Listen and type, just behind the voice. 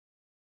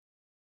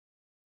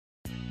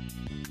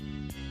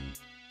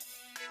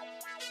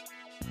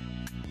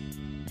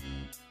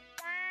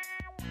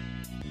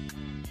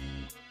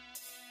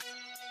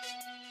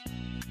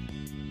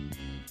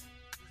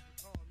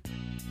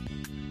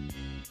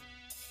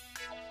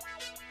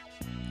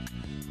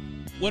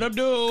What up,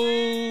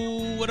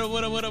 dude? What up,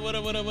 what up, what up, what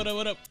up, what up, what up,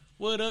 what up?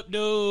 What up,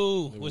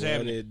 dude? What's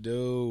happening? What it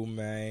do,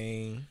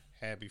 man?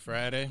 Happy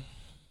Friday.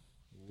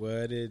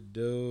 What it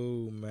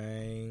do,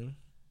 man?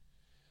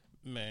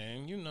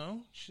 Man, you know,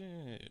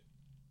 shit.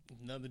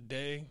 Another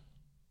day.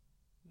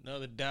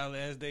 Another dollar,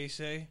 as they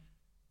say.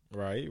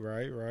 Right,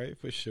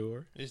 for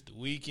sure. It's the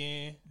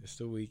weekend. It's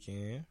the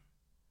weekend.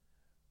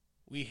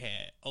 We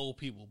had old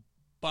people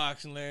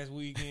boxing last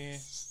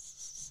weekend.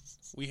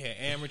 We had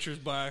amateurs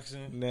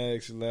boxing.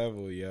 Next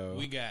level, yo.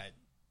 We got,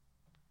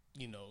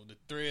 you know, the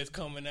threads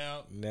coming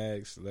out.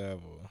 Next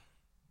level.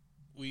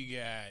 We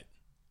got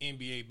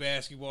NBA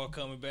basketball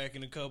coming back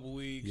in a couple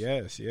weeks.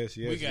 Yes.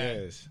 We got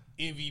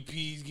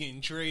MVPs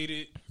getting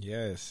traded.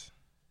 Yes.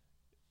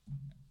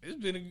 It's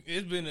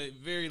been a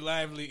very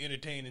lively,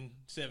 entertaining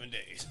 7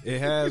 days. It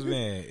has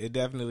been. It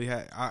definitely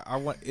has.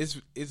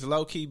 It's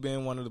low key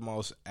been one of the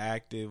most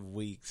active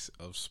weeks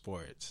of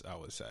sports, I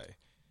would say.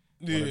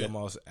 Yeah. One of the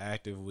most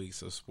active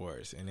weeks of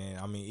sports. And then,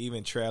 I mean,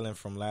 even trailing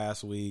from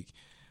last week,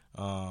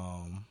 we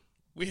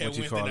had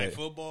Wednesday night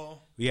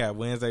football. We had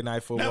Wednesday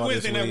night football. Not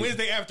Wednesday this night, week.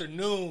 Wednesday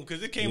afternoon,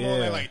 because it came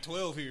on at like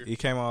 12 here. It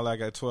came on like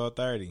at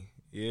 12:30.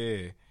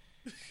 Yeah.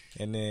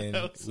 And then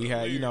so we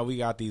had, weird. you know, we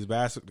got these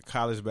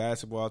college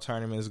basketball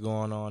tournaments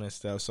going on and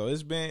stuff. So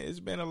it's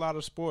been a lot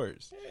of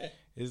sports. Yeah.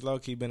 It's low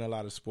key been a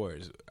lot of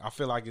sports. I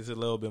feel like it's been a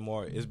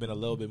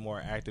little bit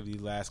more active these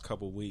last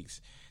couple of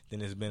weeks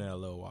than it's been in a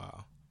little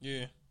while.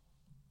 Yeah.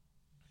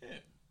 Yeah.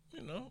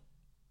 You know,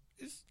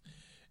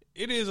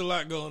 it is a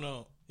lot going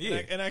on.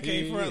 Yeah. And I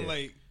can't front, yeah.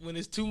 like, when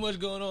there's too much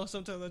going on,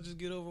 sometimes I just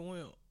get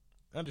overwhelmed.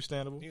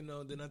 Understandable. You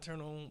know, then I turn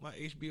on my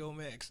HBO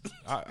Max.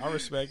 I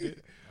respect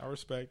it. I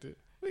respect it.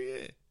 But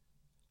yeah.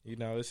 You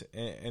know, it's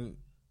and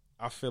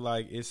I feel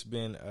like it's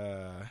been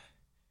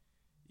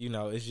you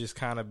know, it's just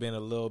kind of been a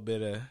little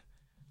bit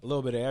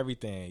of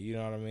everything, you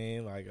know what I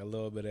mean? Like a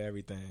little bit of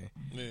everything.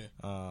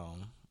 Yeah.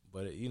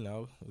 But you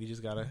know, we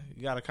just gotta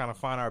kind of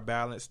find our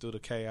balance through the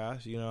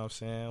chaos, you know what I'm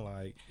saying?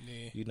 Like,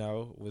 Yeah. you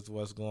know, with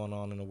what's going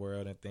on in the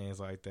world and things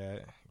like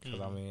that.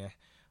 Because I mean,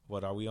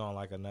 what are we on,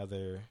 like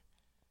another,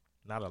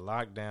 not a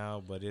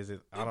lockdown, but is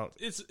it? I don't.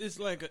 It's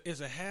like it's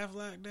a half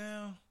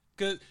lockdown.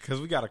 Because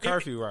we got a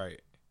curfew,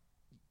 right?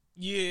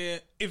 Yeah,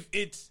 if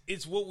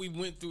it's what we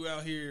went through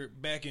out here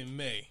back in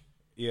May.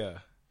 Yeah.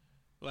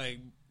 Like,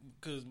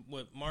 because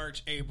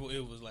March, April, it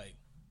was like,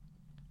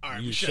 all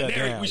right, You we shut shut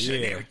down.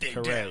 everything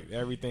Correct. down.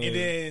 Everything. And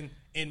then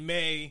in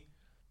May,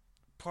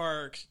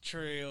 parks,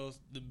 trails,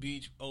 the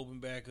beach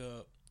opened back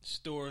up,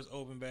 stores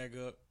opened back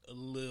up a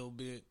little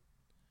bit,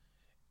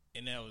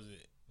 and that was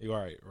it.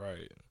 Right.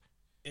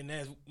 And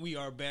we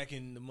are back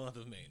in the month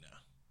of May now.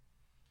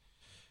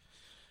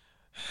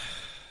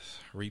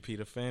 Repeat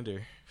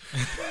offender.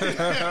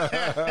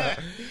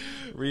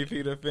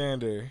 Repeat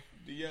offender.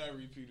 Yeah,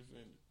 repeat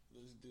offender.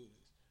 Let's do this.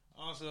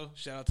 Also,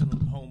 shout out to the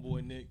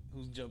homeboy Nick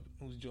who's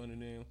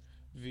joining in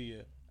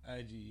via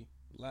IG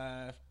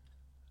Live.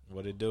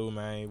 What it do,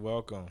 man?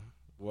 Welcome.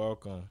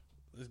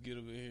 Let's get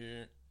over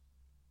here.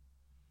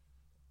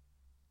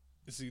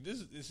 See,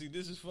 this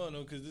is fun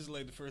though, because this is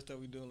like the first time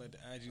we doing like the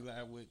IG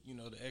Live with, you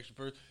know, the extra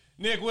person.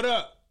 Nick, what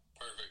up?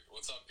 Perfect.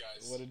 What's up,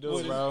 guys? What it do,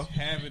 What bro? is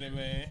happening,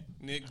 man?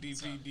 Nick,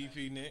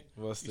 DP, Nick.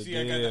 What's You the see,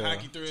 deal? I got the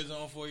hockey threads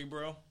on for you,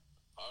 bro. All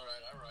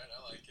right.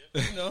 I like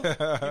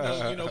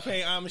it. You know,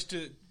 paying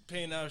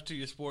homage to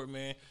your sport,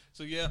 man.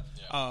 So yeah.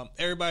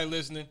 Everybody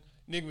listening,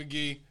 Nick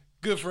McGee,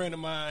 good friend of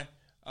mine.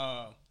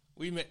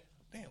 We met.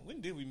 Damn, when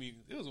did we meet?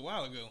 It was a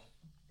while ago.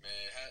 Man,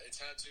 it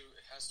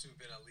has to have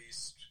been at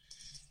least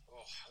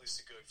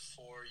a good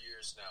 4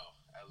 years now,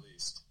 at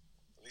least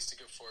a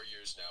good 4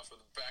 years now. From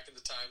back in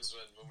the times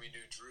when we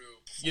knew Drew.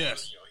 Before,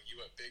 Yes. You know, he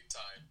went big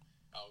time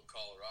out in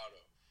Colorado.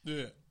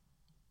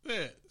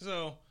 Yeah.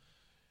 So,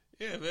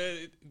 yeah,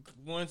 man.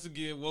 Once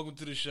again, welcome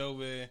to the show,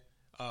 man.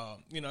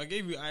 You know, I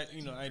gave you,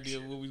 idea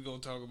of what we was gonna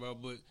talk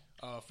about, but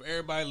for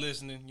everybody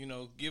listening, you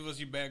know, give us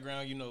your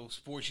background. You know,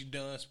 sports you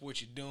done,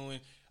 sports you're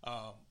doing.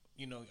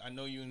 You know, I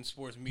know you in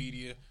sports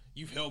media.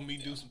 You've helped me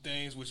do some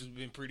things, which has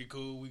been pretty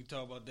cool. We can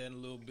talk about that in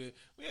a little bit.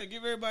 But yeah,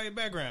 give everybody a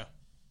background.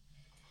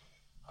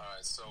 All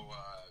right, so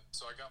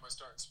I got my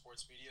start in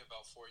sports media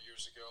about 4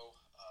 years ago,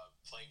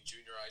 playing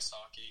junior ice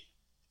hockey.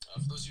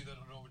 For those of you that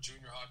don't know what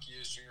junior hockey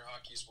is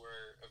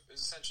where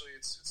essentially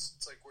it's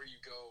like where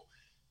you go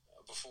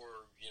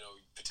before, you know,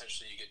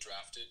 potentially you get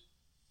drafted.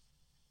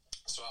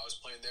 So I was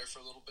playing there for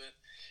a little bit,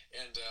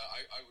 and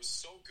I was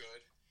so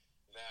good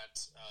that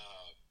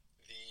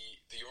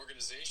the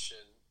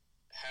organization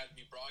had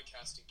me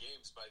broadcasting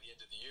games by the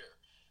end of the year.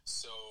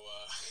 So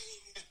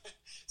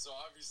so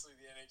obviously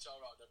the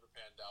NHL route never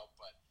panned out,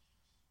 but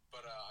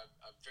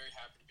I'm very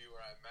happy to be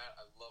where I'm at.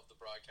 I love the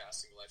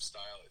broadcasting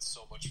lifestyle. It's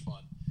so much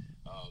fun.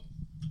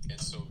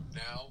 And so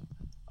now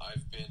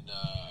I'm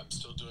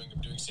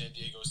doing San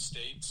Diego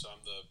State, so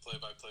I'm the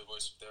play-by-play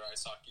voice of their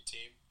ice hockey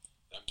team.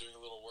 And I'm doing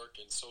a little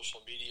work in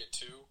social media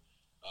too.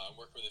 I'm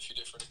working with a few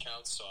different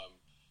accounts, so I'm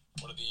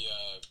one of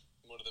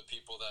the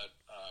people that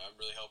I'm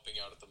really helping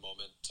out at the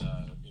moment.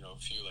 You know,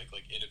 a few like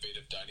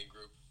Innovative Dining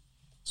Group.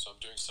 So I'm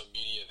doing some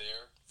media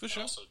there. For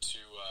sure. Also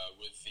too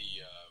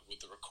with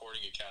the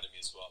Recording Academy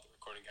as well, the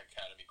Recording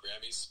Academy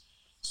Grammys.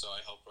 So I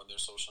help run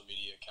their social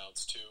media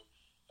accounts too.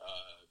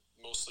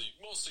 Mostly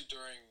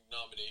during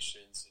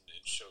nominations and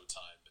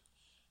showtime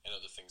and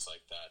other things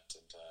like that.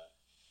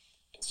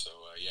 And so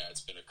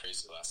it's been a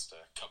crazy last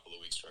couple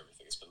of weeks for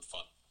everything. It's been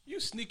fun. You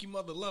sneaky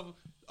mother lover.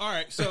 All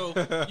right, so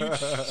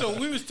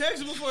we was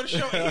texting before the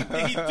show,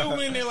 and he threw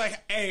in there like,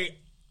 "Hey,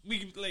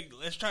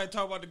 let's try to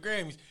talk about the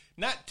Grammys."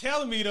 Not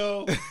telling me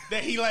though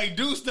that he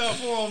do stuff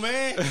for him,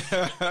 man.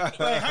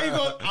 How you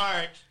going? All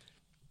right.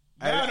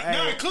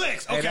 Now it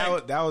clicks. Okay,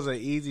 that was an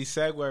easy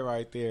segue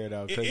right there,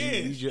 though.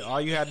 Because all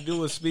you had to do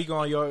was speak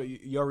on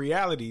your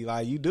reality.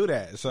 Like, you do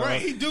that. So,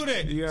 right, he do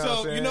that. You know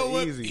so, what you know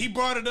what? Easy. He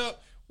brought it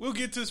up. We'll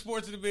get to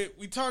sports in a bit.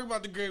 We talk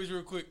about the Grammys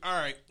real quick. All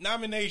right,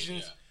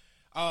 nominations.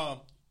 Yeah.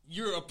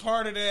 You're a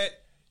part of that.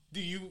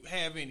 Do you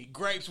have any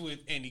gripes with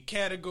any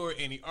category,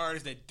 any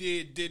artist that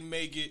didn't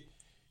make it?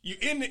 You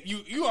in it?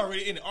 You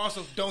already in it.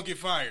 Also, don't get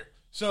fired.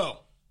 So,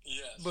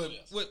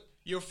 what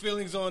your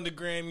feelings on the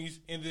Grammys,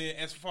 and then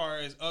as far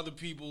as other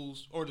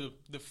people's or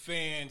the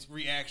fans'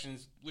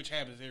 reactions, which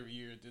happens every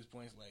year at this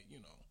point, it's like,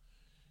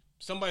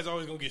 somebody's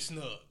always gonna get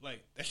snubbed.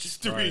 Like, that's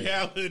just the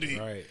reality.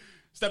 Right.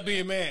 Stop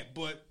being mad.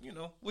 But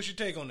what's your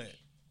take on that?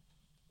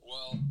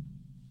 Well,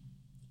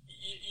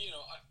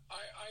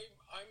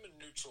 I'm a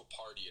neutral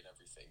party in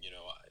everything.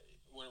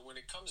 When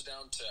it comes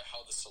down to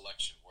how the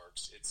selection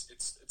works, it's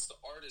the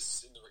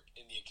artists in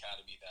the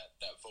academy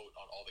that vote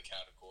on all the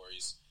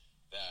categories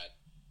that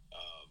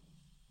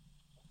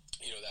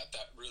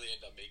that really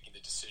end up making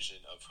the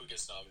decision of who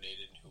gets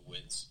nominated and who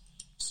wins.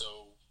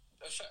 So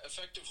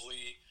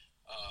effectively,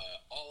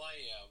 all I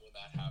am when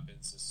that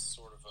happens is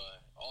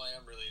all I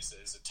am really is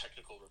a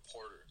technical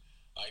reporter,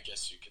 I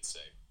guess you could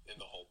say, in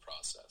the whole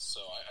process. So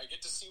I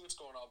get to see what's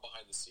going on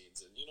behind the scenes,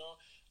 and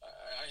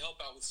I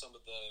help out with some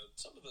of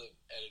the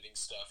editing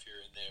stuff here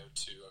and there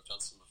too. I've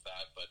done some of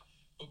that, but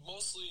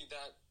mostly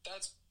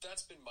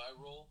that's been my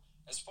role.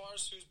 As far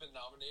as who's been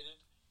nominated,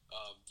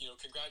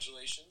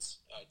 congratulations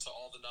to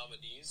all the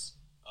nominees.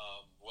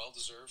 Well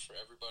deserved for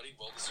everybody.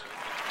 Well deserved.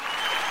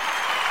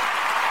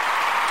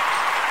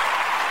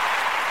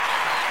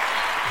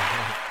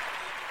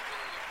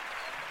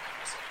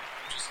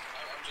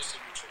 I'm just a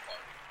neutral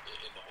party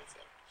in the whole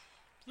thing.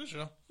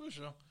 For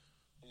sure.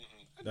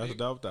 Mm-hmm. That's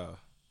dope, though.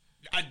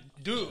 I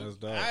do. That's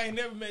dope. I ain't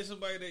never met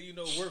somebody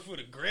that work for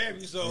the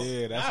Grammy. So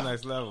yeah, that's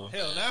next level.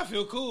 Hell, now I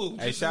feel cool.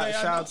 Hey, shout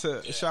out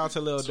to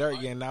Lil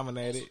Durk getting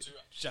nominated.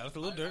 Shout out to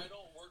Lil Durk. I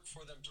don't work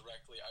for them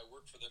directly. I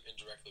work for them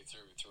indirectly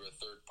through a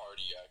third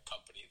party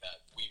company that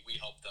we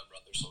help them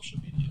run their social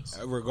medias.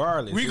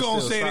 Regardless, we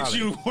gonna say solid. That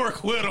you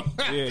work with them.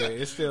 Yeah,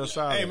 it's still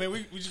solid. Hey man,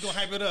 we just gonna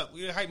hype it up.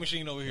 We're a hype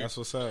machine over here. That's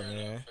what's up, man.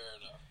 Fair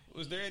enough.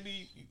 Was there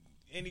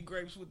any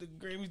grapes with the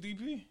Grammys,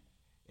 DP?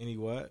 Any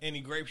what?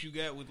 Any grapes you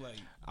got with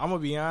I'm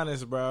gonna be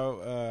honest,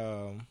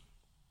 bro.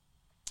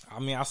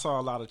 I saw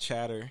a lot of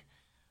chatter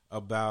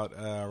about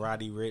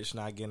Roddy Ricch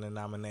not getting a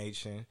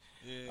nomination,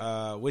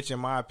 which in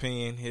my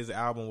opinion, his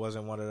album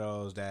wasn't one of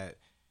those that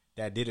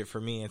did it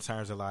for me in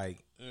terms of I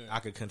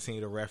could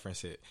continue to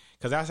reference it,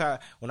 because that's how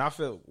when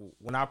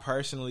I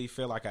personally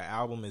feel like an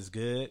album is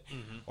good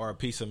or a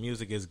piece of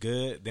music is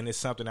good, then it's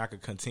something I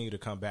could continue to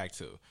come back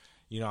to.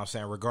 You know what I'm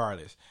saying?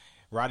 Regardless,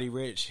 Roddy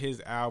Ricch, his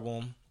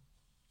album.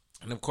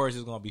 And of course,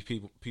 it's gonna be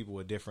people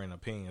with different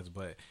opinions,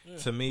 but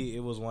to me,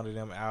 it was one of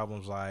them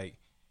albums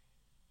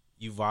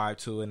you vibe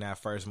to in that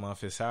first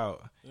month it's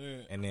out,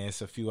 and then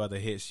it's a few other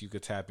hits you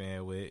could tap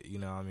in with. You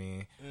know what I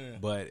mean?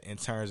 But in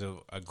terms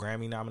of a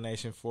Grammy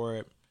nomination for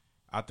it,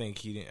 I think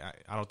he didn't.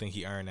 I don't think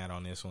he earned that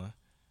on this one.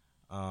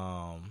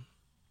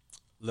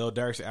 Lil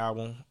Durk's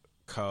album,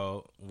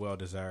 Cold, well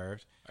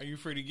deserved. Are you a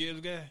Freddie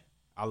Gibbs guy?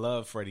 I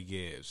love Freddie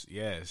Gibbs.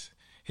 Yes,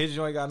 his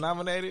joint got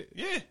nominated.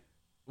 Yeah.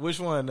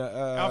 Which one?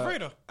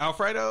 Alfredo.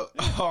 Alfredo?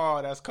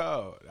 Oh, that's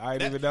cold. I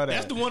didn't even know that.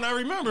 That's the one I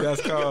remember.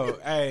 That's cold.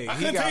 Hey, I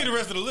can't tell you the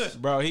rest of the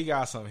list. Bro, he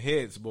got some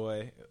hits,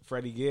 boy.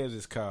 Freddie Gibbs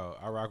is cold.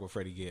 I rock with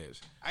Freddie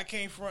Gibbs. I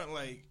came front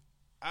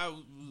I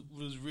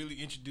was really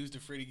introduced to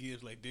Freddie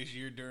Gibbs this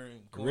year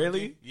during quarantine.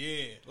 Really?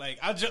 Yeah.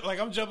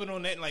 I'm jumping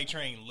on that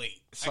train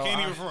late. So I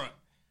can't even front.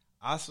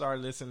 I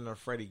started listening to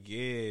Freddie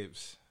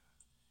Gibbs,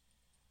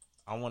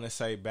 I want to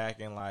say back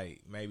in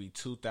maybe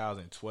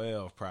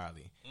 2012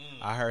 probably.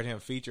 I heard him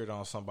featured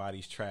on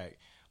somebody's track.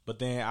 But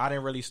then I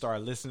didn't really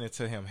start listening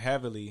to him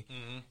heavily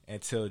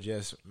until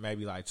just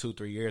maybe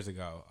 2-3 years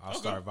ago. I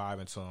started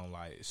vibing to him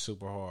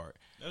super hard.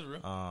 That's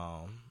real.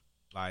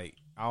 I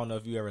don't know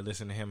if you ever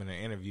listened to him in an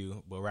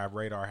interview, but Rap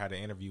Radar had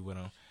an interview with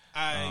him.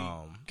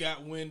 I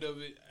got wind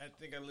of it. I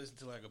think I listened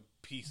to a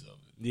piece of it.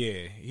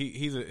 Yeah,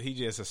 he's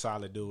just a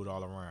solid dude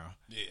all around.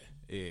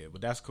 Yeah,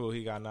 but that's cool.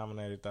 He got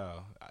nominated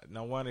though.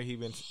 No wonder he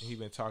been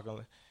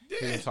talking. Yeah.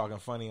 He been talking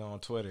funny on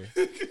Twitter.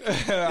 Yeah,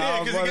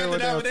 because he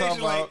got the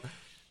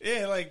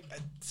nomination.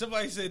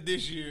 Somebody said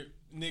this year,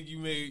 Nick, you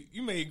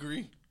may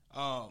agree.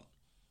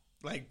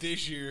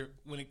 This year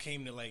when it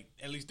came to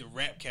at least the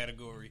rap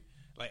category,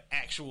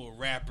 actual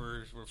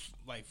rappers were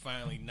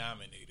finally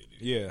nominated.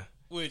 Yeah.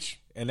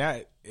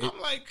 I'm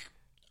like,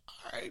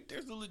 all right,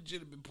 there's a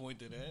legitimate point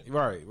to that.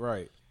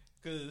 Right.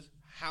 Because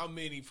how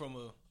many from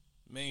a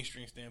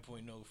mainstream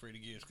standpoint know Freddie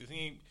Gibbs? Because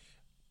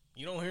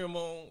you don't hear him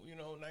on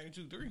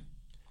 92.3.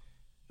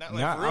 Not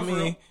like for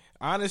real.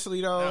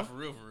 Honestly though, not for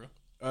real.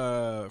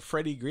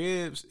 Freddie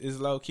Gibbs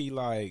is low key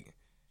like,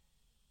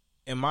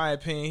 in my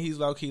opinion, he's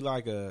low key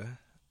like a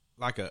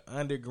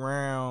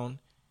underground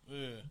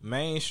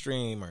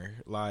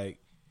mainstreamer. Like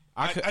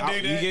I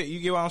dig that.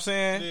 You get what I'm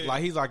saying? Yeah.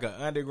 Like he's like an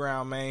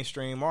underground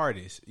mainstream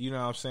artist. You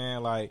know what I'm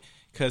saying? Like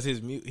because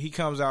he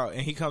comes out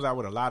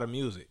with a lot of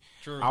music.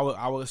 True.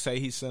 I would say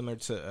he's similar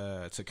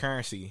to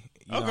Currency.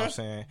 You know what I'm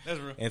saying? That's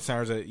real. In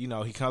terms of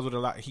he comes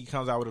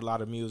out with a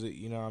lot of music.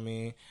 You know what I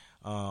mean?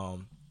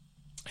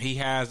 He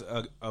has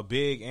a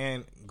big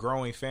and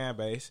growing fan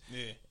base.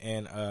 Yeah.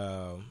 And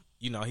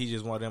he's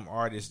just one of them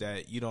artists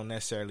that you don't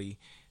necessarily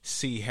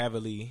see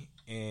heavily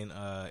in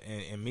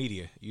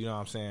media. You know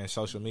what I'm saying?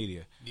 Social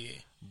media. Yeah.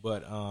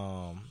 But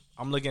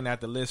I'm looking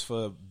at the list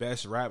for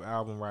best rap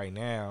album right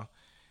now.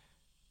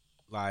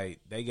 Like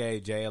they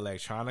gave Jay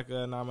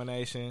Electronica a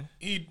nomination.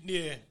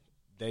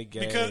 They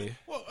gave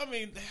more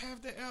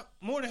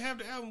than half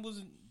the album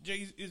was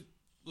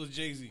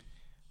Jay-Z.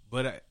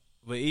 But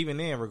even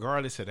then,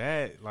 regardless of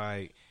that,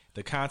 like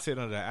the content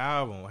of the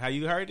album, have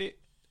you heard it?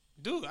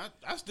 Dude,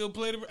 I still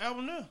play the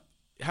album now.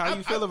 How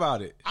you feel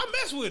about it? I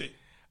mess with it.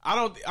 I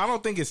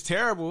don't think it's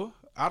terrible.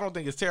 I don't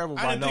think it's terrible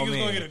by no means. I didn't think it was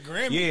going to get a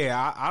Grammy.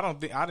 Yeah,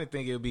 I didn't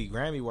think it would be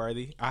Grammy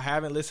worthy. I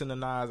haven't listened to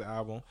Nas'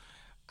 album.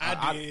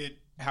 I did.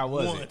 How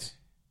was it?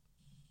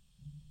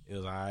 It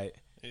was alright.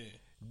 Yeah.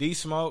 D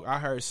Smoke, I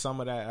heard some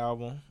of that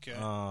album. Okay.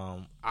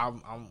 I'm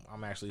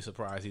actually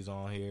surprised he's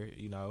on here.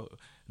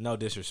 No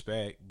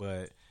disrespect,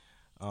 but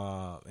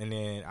and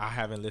then I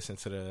haven't listened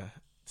to the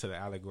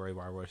Allegory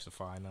by Royce da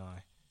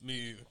 5'9".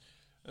 Me either.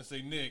 I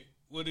say, Nick,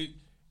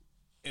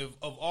 if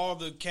of all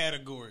the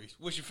categories,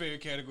 what's your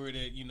favorite category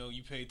that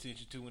you pay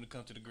attention to when it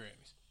comes to the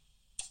Grammys?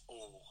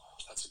 Oh,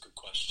 that's a good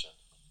question.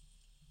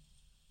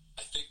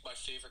 I think my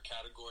favorite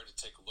category to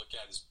take a look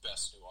at is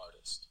Best New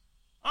Artist.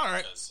 All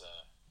right. Because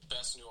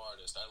Best New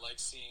Artist, I like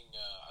seeing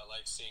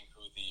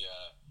who the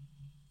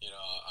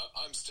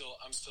I'm still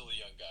a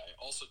young guy.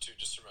 Also, too,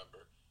 just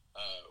remember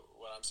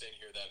what I'm saying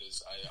here. That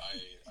is, I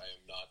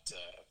am not.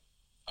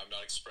 I'm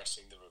not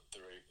expressing the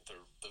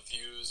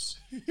views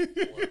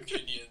or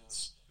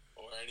opinions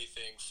or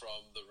anything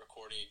from the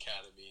Recording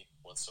Academy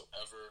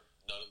whatsoever.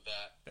 None of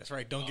that. That's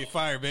right. Don't get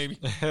fired, baby.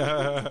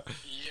 Yeah.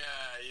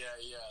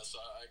 So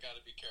I got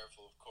to be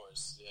careful, of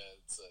course. Yeah,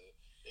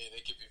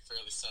 they can be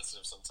fairly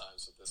sensitive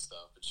sometimes with this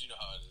stuff, but you know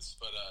how it is.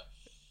 But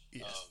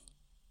yes.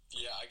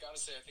 I gotta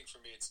say, I think for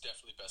me, it's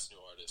definitely Best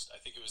New Artist. I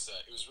think it was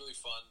really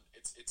fun.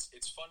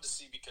 It's fun to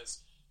see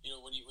because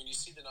when you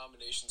see the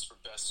nominations for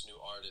Best New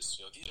Artist,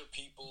 these are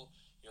people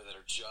that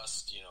are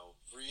just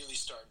really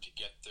starting to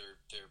get their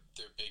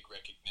big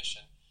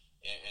recognition,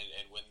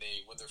 and when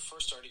they're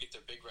first starting to get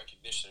their big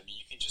recognition, I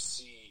mean, you can just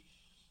see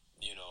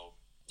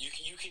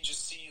you can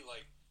just see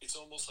like it's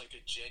almost like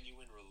a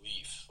genuine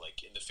relief,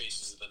 like in the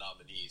faces of the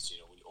nominees,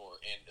 and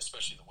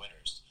especially the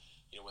winners,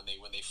 when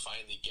they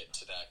finally get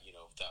to that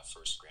that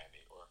first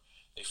Grammy, or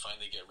they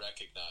finally get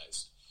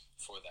recognized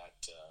for that.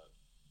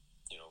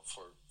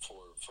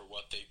 For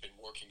what they've been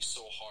working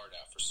so hard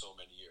at for so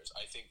many years.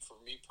 I think for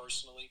me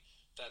personally,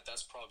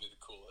 that's probably the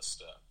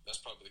coolest. That's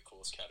probably the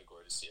coolest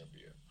category to see every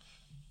year.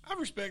 I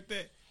respect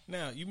that.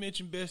 Now you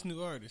mentioned Best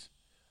New Artist.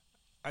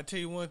 I tell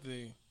you one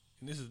thing,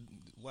 and this is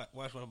watch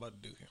what I'm about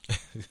to do here.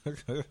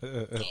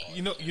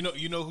 You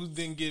know who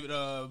didn't get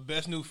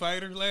Best New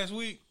Fighter last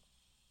week?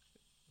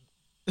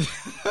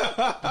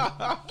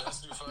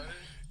 Best New Fighter.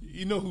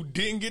 You know who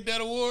didn't get that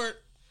award?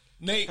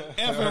 Nate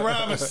Effin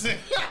Robinson.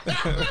 Hey,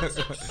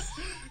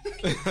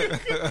 you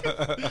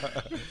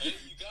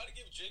got to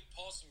give Jake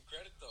Paul some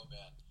credit, though,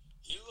 man.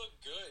 He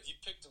looked good. He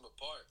picked him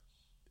apart.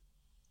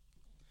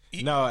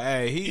 He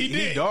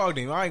dogged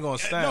him. I ain't gonna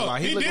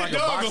stand. He looked like a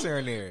boxer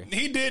in there.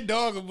 He did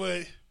dog him,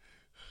 but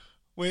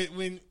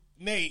when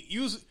Nate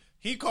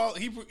he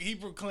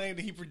proclaimed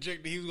that he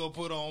projected he was gonna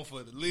put on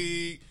for the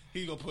league.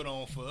 He gonna put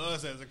on for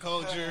us as a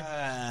culture.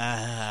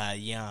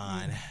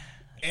 Yawn.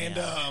 And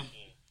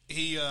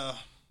he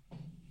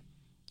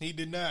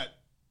did not.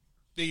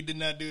 He did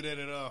not do that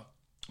at all.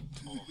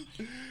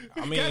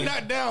 He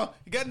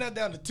got knocked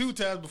down to 2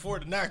 times before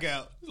the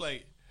knockout.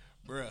 Like,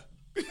 bruh.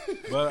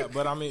 but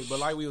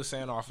like we were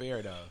saying off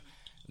air though,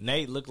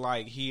 Nate looked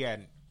like he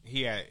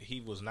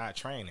was not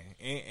training,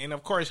 and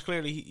of course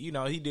clearly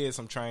he did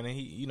some training.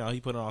 He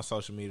put it on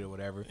social media or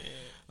whatever.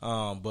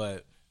 Yeah.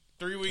 But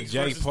 3 weeks.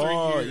 Jay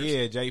Paul, 3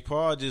 years. Jay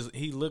Paul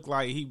he looked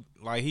like he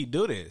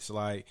do this.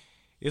 Like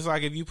it's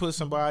like if you put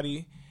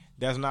somebody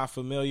that's not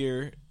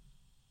familiar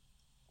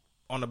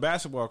on the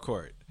basketball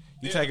court.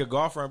 You take a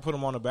golfer and put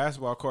him on the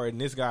basketball court,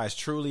 and this guy is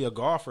truly a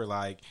golfer.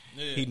 Like,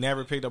 he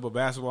never picked up a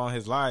basketball in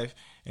his life,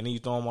 and then you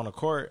throw him on the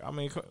court. I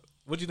mean,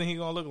 what do you think he's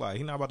going to look like?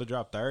 He's not about to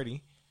drop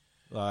 30.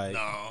 Like,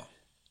 no,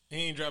 he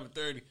ain't dropping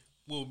 30.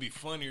 What would be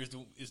funnier is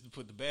to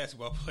put the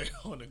basketball player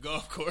on the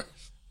golf course.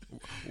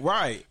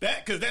 Right.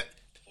 Because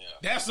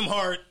That's some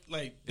hard,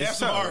 that's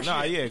some hard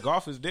shit. Yeah,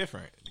 golf is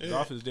different. Yeah.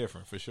 Golf is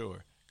different for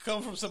sure.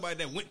 Come from somebody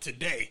that went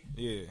today.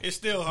 Yeah. It's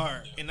still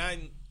hard. Yeah. And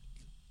I'm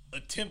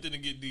attempting to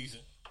get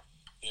decent.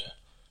 Yeah.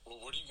 Well,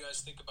 what do you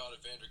guys think about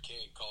Evander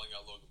Kane calling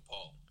out Logan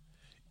Paul?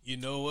 You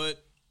know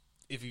what?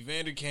 If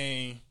Evander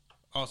Kane,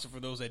 also for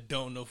those that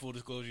don't know, full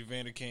disclosure,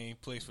 Evander Kane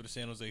plays for the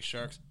San Jose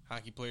Sharks,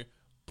 hockey player,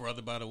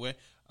 brother, by the way.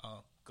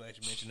 Glad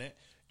you mentioned that.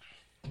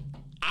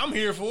 I'm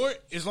here for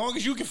it, as long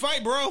as you can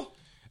fight, bro.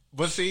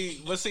 But see,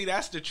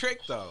 that's the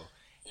trick, though.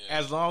 Yeah.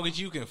 As long as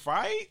you can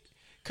fight,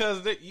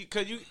 because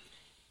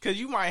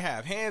you might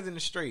have hands in the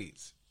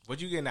streets,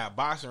 but you get in that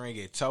boxing ring,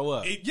 get toe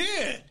up.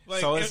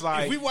 So it's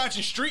like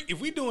if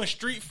we doing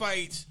street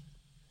fights,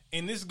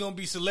 and this is gonna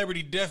be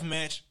celebrity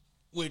deathmatch,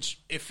 which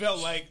it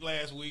felt like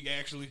last week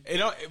actually.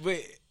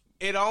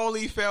 It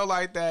only felt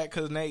like that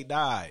because Nate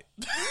died.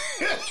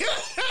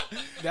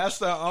 That's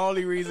the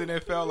only reason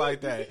it felt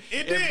like that.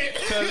 It did.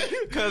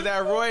 Because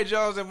that Roy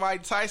Jones and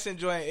Mike Tyson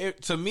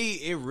joint, to me,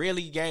 it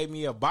really gave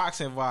me a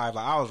boxing vibe.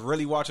 Like, I was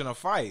really watching a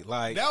fight.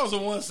 Like, that was a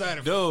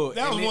one-sided. Dude.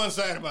 That was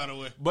one-sided, by the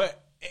way.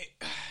 But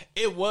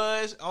it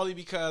was only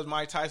because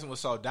Mike Tyson was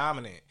so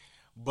dominant.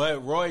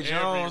 But Roy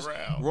Jones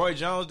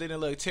didn't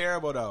look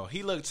terrible though.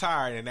 He looked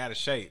tired and out of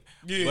shape.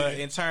 Yeah. But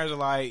in terms of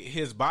like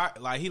his body,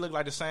 like he looked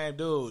like the same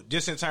dude.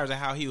 Just in terms of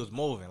how he was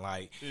moving,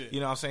 like you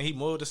know what I'm saying. He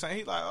moved the same.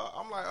 He's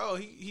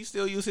like, he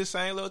still used his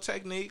same little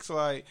techniques,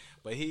 like.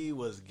 But he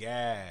was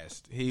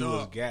gassed.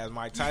 Was gassed.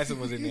 Mike Tyson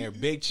was in there,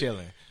 big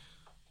chilling.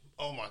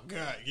 Oh my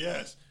God,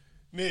 yes,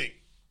 Nick.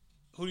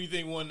 Who do you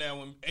think won that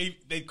one?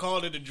 They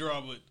called it a draw,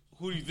 but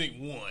who do you think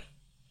won?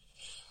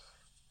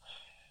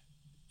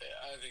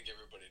 I think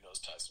everybody knows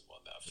Tyson won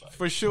that fight.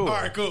 For sure. All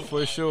right, cool.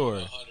 For sure.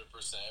 100%.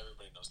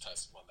 Everybody knows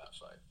Tyson won that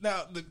fight.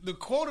 Now, the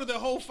quote of the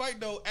whole fight,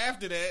 though,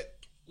 after that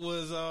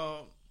was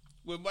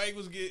when Mike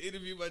was getting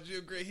interviewed by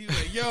Jim Gray. He was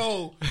like,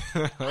 yo,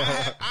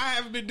 I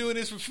haven't been doing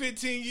this for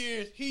 15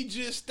 years. He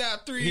just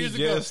stopped 3 years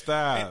ago. He just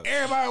stopped.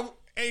 And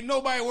ain't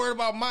nobody worried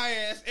about my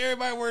ass.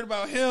 Everybody worried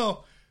about him.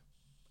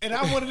 And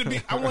I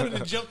wanted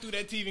to jump through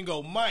that TV and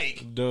go,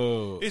 Mike,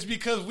 dude, it's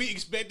because we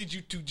expected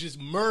you to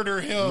just murder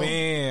him.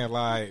 Man,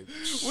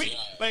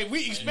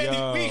 we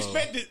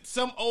expected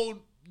some old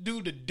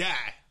dude to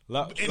die.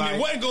 And it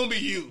wasn't gonna be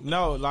you.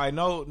 No,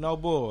 no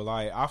bull.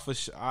 Like I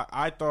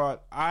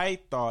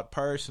thought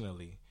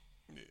personally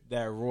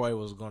that Roy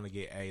was gonna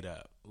get ate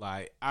up.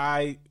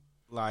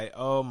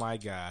 Oh my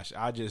gosh,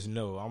 I just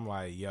knew. I'm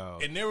like, yo.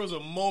 And there was a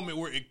moment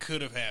where it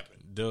could have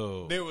happened.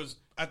 Dude.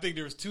 I think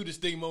there was two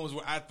distinct moments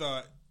where I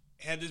thought,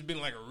 had this been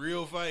like a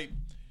real fight,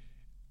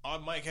 all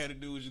Mike had to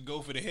do was just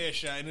go for the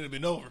headshot and it'd have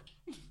been over.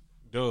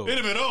 Dude.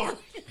 It'd have been over.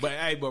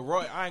 But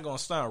Roy, I ain't gonna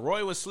stunt.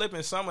 Roy was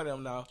slipping some of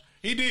them though.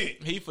 He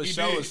did. He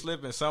sure was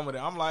slipping some of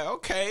them. I'm like,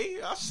 okay,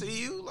 I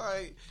see you.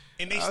 Like,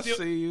 and they still,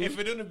 see you. If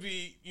it didn't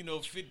be,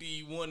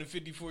 51 and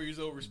 54 years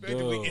old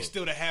respectively, it's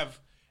still to have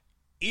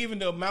even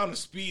the amount of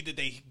speed that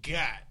they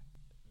got.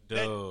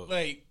 Dude.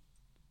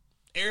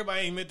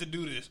 Everybody ain't meant to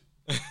do this.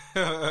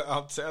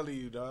 I'm telling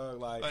you, dog.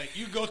 Like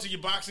you go to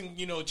your boxing,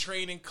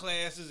 training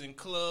classes and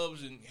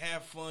clubs and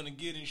have fun and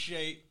get in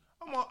shape.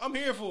 I'm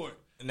here for it.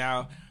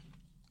 Now,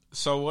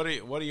 so what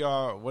are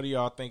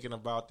y'all thinking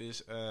about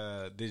this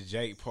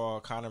Jake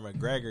Paul Conor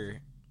McGregor,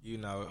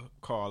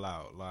 call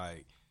out?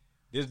 Like,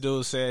 this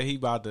dude said he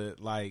about to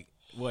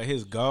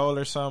his goal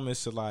or something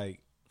is to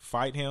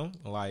fight him,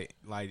 like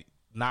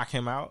knock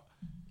him out.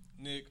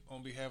 Nick,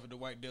 on behalf of the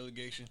white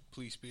delegation,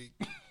 please speak.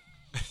 Now,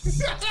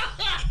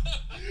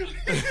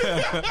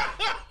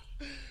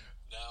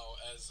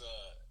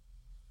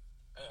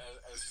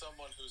 as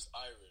someone who's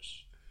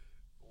Irish,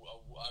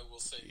 I will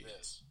say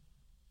this: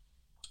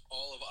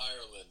 all of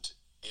Ireland,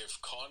 if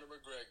Conor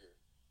McGregor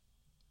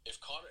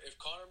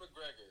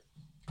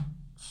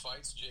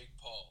fights Jake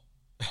Paul,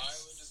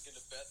 Ireland is going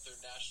to bet their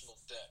national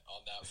debt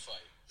on that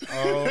fight.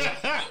 Oh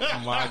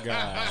my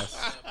gosh!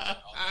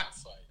 On that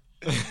fight.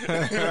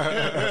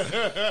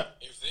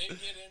 If they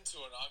get into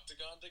an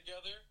octagon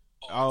together.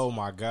 Oh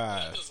my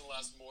God! That doesn't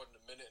last more than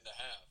a minute and a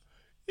half.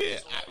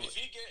 Yeah. So if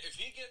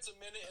he gets a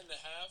minute and a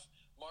half,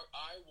 Mark,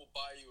 I will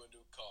buy you a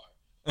new car.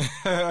 If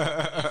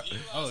he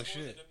lasts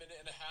more than a minute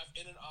and a half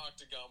in an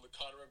octagon with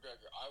Conor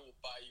McGregor, I will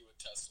buy you a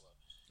Tesla.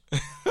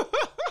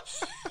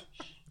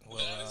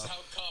 That is how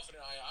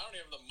confident I am. I don't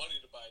even have the money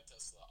to buy a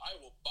Tesla. I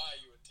will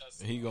buy you a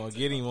Tesla. He gonna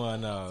get him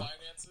one.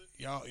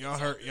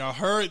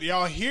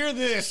 Y'all hear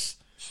this?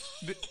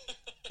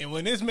 And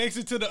when this makes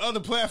it to the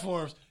other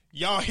platforms.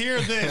 Y'all hear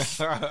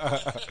this?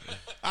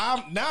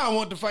 I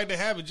want the fight to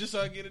happen just so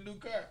I get a new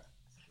car.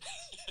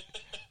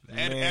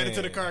 Add it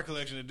to the car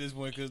collection at this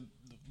point because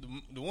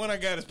the one I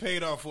got is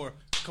paid off for.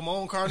 Come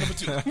on, car number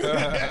 2.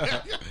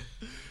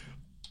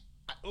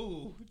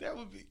 Ooh, that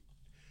would be.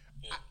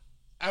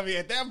 I mean,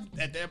 at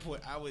that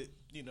point, I would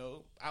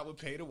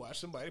pay to watch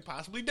somebody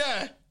possibly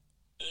die.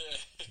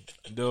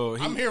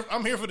 Dude, I'm here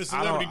for the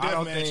celebrity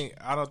death match.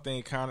 I don't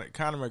think Conor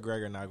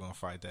McGregor not gonna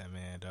fight that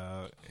man,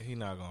 dog. He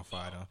not gonna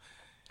fight him.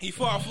 He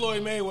fought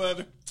Floyd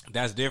Mayweather.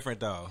 That's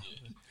different though.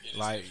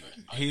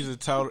 He's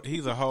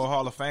a whole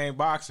Hall of Fame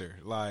boxer.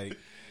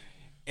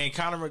 And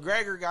Conor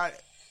McGregor got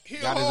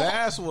his whole,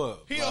 ass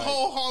whooped. He a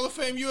whole Hall of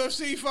Fame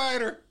UFC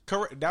fighter.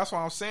 Correct. That's what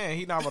I'm saying.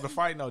 He not about to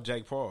fight no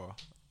Jake Paul.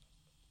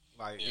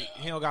 Like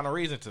he don't got no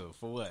reason to.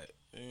 For what?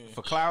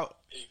 For clout?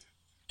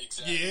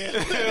 Exactly. Yeah.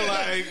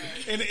 Like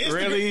in the Instagram,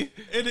 really?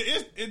 In the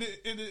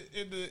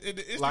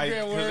Instagram like,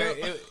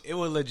 world, it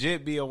would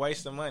legit be a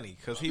waste of money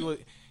because he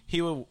would.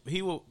 Conor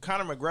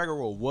McGregor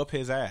will whoop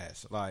his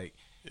ass. Like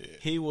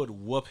he would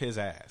whoop his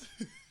ass.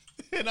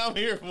 And I'm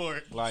here for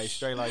it. Like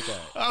straight like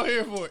that. I'm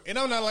here for it. And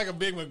I'm not like a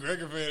big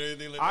McGregor fan or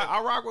anything like that.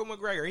 I rock with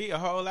McGregor. He a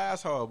whole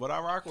asshole, but I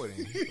rock with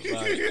him.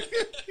 Like,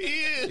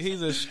 he is.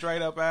 He's a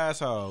straight up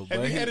asshole.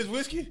 Have you had his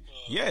whiskey?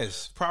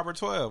 Yes, Proper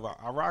 12.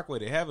 I rock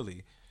with it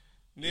heavily.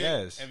 Nick,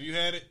 yes. Have you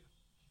had it?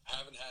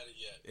 Haven't had it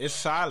yet. It's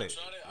solid.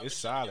 It's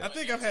solid. I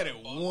think I've had it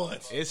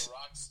once. It's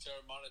Rock's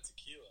Terramana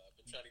tequila. I've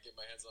been trying to get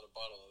my hands on a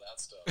bottle of that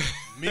stuff.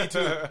 Me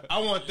too. I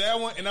want that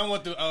one, and I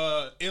want the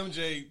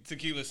MJ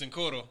Tequila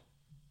Cincoro.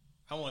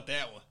 I want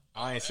that one.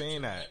 I ain't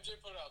seen that. MJ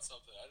put out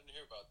something. I didn't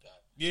hear about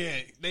that.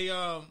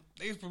 Yeah,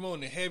 they was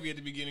promoting it heavy at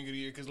the beginning of the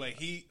year because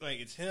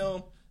it's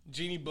him,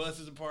 Jeannie Buss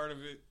is a part of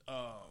it,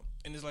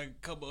 and there's like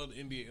a couple other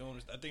NBA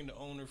owners. I think the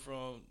owner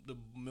from the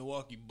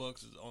Milwaukee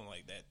Bucks is on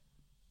like that.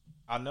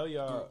 I know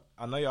y'all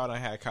done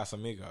had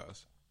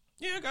Casamigos.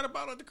 Yeah, I got a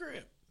bottle at the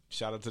crib.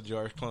 Shout out to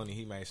George Clooney.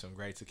 He made some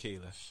great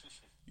tequila.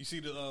 You see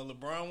the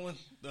LeBron one,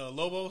 the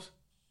Lobos.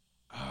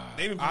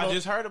 I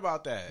just heard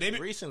about that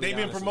recently. They've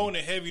been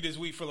promoting it heavy this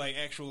week for like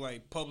actual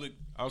like public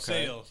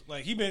sales.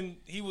 Like he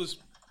was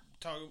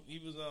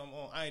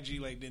on IG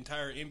like the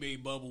entire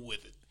NBA bubble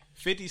with it.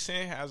 50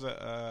 Cent has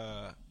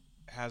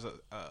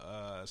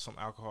some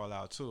alcohol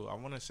out too. I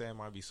want to say it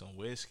might be some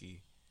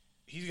whiskey.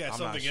 He's got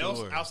something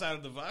else outside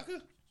of the vodka.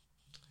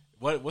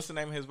 What's the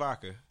name of his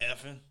vodka?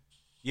 Effin'.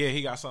 Yeah,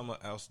 he got something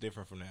else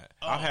different from that.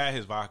 I've had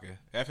his vodka.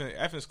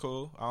 Effing's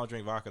cool. I don't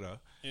drink vodka though.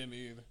 Yeah,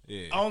 me either.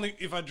 Yeah.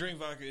 If I drink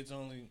vodka, it's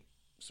only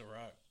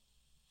Ciroc.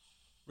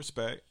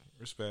 Respect.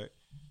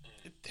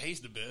 It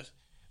tastes the best.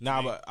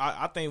 Nah, but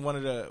I think one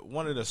of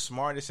the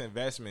smartest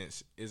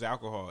investments is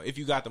alcohol. If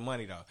you got the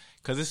money though,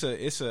 because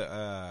it's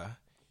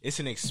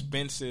an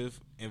expensive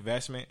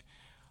investment.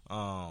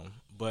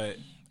 But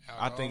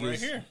I think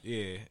it's here.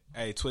 Yeah.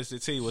 Hey,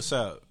 Twisted Tea, what's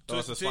up? Throw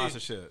us a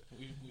sponsorship.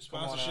 We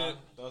sponsorship.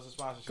 Throw us a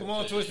sponsorship. Come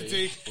on, Twisted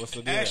Tea. What's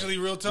the deal? Actually,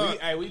 real talk.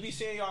 We be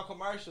seeing y'all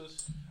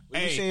commercials.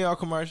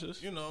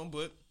 You know,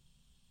 but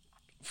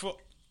for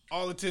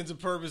all intents and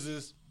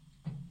purposes,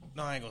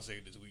 no, I ain't gonna say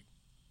it this week.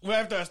 Well,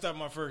 after I start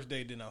my first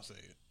day, then I'll say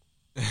it.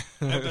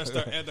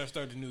 after I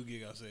start the new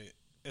gig, I'll say it.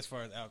 As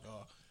far as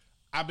alcohol,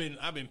 I've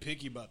been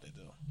picky about that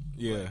though.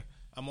 Yeah, like,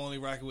 I'm only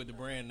rocking with the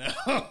brand now.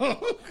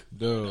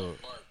 Dude,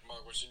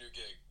 Mark, what's your new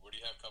gig? What do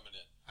you have coming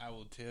in? I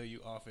will tell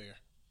you off air.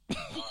 All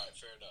right,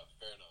 fair enough.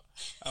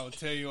 I will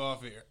tell you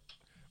off air.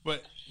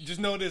 But just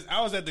know this: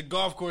 I was at the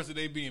golf course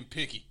today being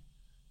picky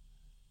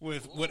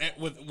with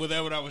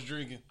whatever I was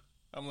drinking.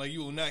 I'm like,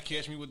 you will not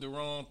catch me with the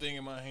wrong thing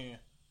in my hand.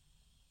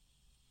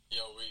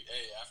 Yo,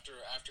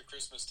 after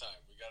Christmas time,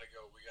 we gotta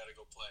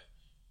go play.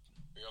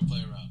 We gonna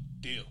play around.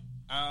 Deal.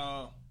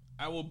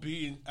 I will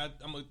be. I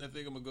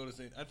think I'm gonna go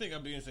to I think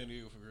I'll be in San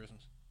Diego for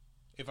Christmas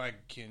if I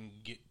can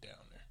get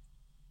down there.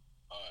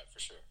 All right, for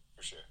sure.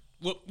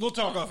 We'll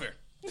talk off air.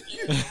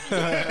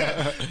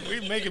 we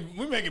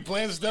making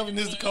plans and stuff, and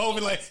this is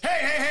COVID. Like,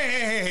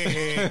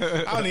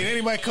 hey! I don't need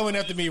anybody coming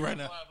after me right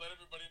now. Let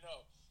everybody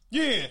know.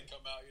 Yeah,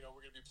 Come out. You know,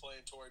 we're gonna be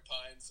playing Torrey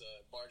Pines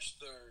March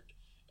 3rd.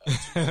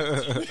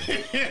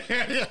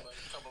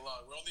 Come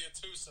along. We're only in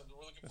Tucson.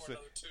 We're looking for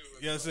another 2.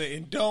 Yeah, I say,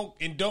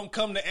 and don't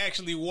come to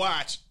actually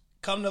watch.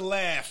 Come to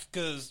laugh,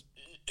 because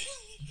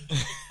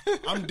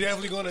I'm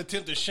definitely going to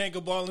attempt to shank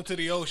a ball into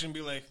the ocean. And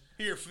be like,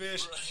 here,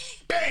 fish,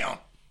 bam.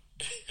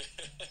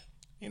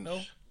 You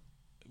know,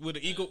 with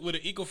an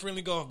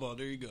eco-friendly golf ball.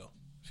 There you go.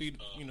 Feed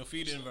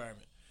the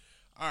environment.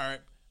 All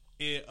right.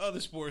 In other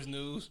sports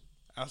news,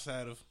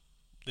 outside of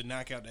the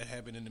knockout that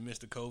happened in the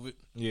midst of COVID,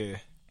 yeah,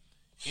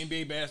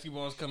 NBA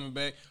basketball is coming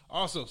back.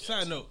 Also,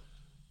 side note,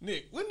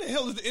 Nick, when the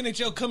hell is the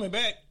NHL coming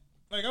back?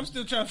 Like, I'm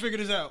still trying to figure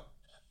this out.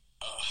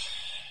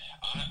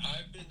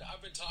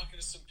 I've been talking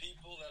to some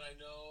people that I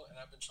know, and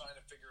I've been trying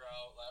to figure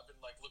out. I've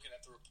been like looking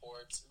at the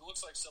reports. It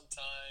looks like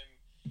sometime.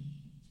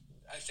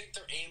 I think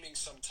they're aiming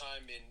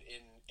sometime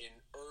in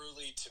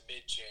early to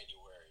mid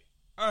January.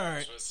 All right,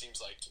 that's what it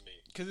seems like to me.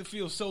 Because it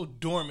feels so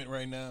dormant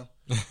right now.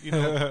 You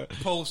know,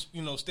 post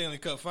Stanley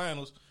Cup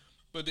Finals,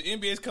 but the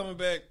NBA is coming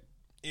back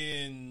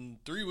in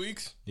 3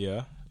 weeks.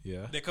 Yeah.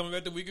 They're coming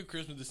back the week of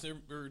Christmas,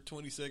 December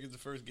 22nd, the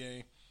first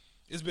game.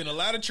 It's been a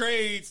lot of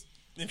trades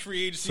in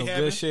free agency. Some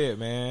good shit,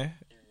 man.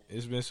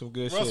 It's been some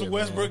good shit. Russell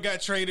Westbrook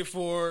got traded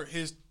for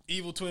his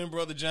evil twin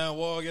brother John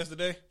Wall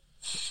yesterday.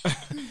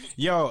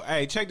 Yo,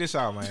 hey, check this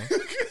out, man.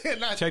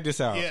 Check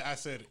this out. Yeah, I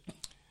said it.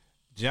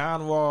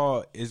 John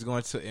Wall is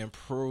going to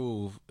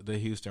improve the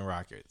Houston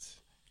Rockets.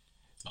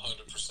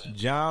 100%.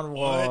 John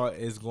Wall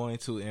is going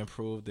to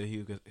improve the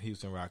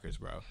Houston Rockets,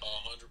 bro.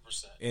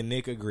 100%. And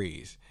Nick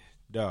agrees.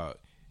 Dog.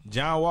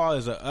 John Wall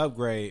is an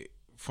upgrade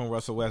from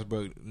Russell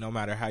Westbrook no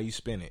matter how you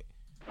spin it.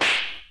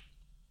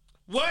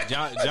 What?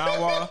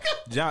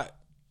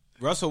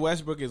 Russell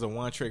Westbrook is a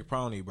one-trick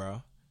pony,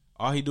 bro.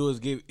 All he do is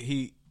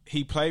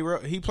he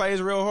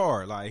plays real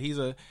hard. Like he's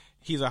a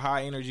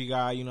high energy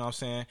guy, you know what I'm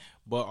saying?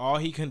 But all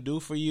he can do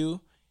for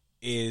you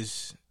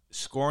is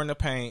score in the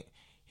paint,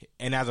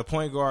 and as a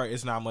point guard,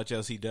 it's not much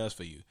else he does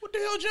for you. What the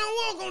hell John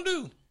Wall gonna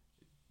do?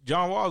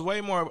 John Wall is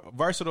way more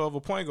versatile of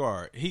a point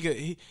guard.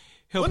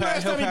 He'll When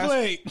pass. last time he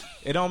played?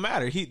 It don't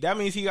matter. That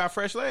means he got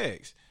fresh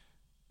legs.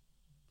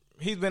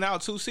 He's been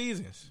out 2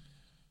 seasons.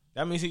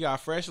 That means he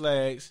got fresh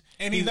legs,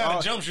 And he's not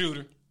a jump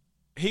shooter.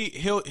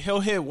 He'll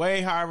hit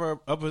way higher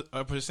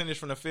a percentage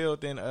from the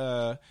field than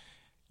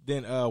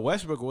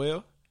Westbrook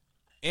will.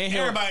 And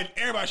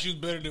everybody shoots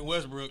better than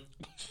Westbrook.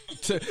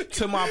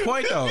 To my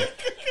point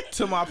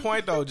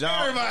though,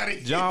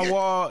 John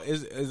Wall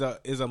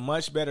is a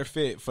much better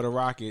fit for the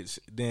Rockets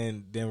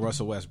than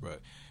Russell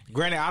Westbrook.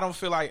 Granted, I don't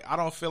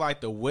feel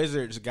like the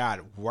Wizards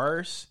got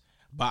worse,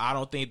 but I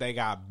don't think they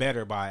got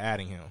better by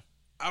adding him.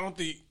 I don't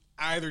think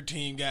either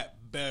team got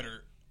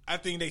better. I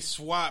think they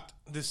swapped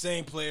the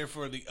same player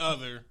for the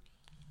other.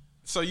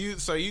 So you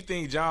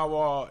think John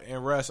Wall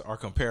and Russ are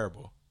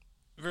comparable?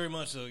 Very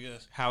much so,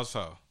 yes. How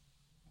so?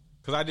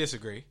 Because I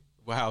disagree.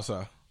 But how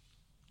so?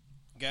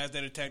 Guys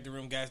that attack the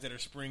rim, guys that are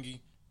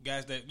springy,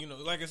 guys that,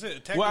 like I said,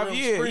 attack the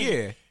rim, springy.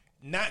 Yeah.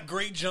 Not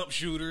great jump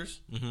shooters.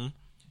 Mm-hmm.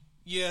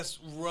 Yes,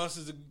 Russ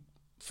is a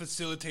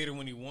facilitator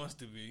when he wants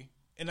to be.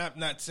 And I'm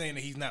not saying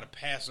that he's not a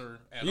passer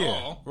at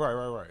all.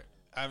 Right.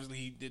 Obviously,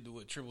 he did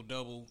the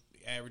triple-double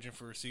averaging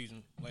for a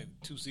season, like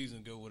 2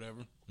 seasons ago, whatever.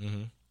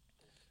 Mm-hmm.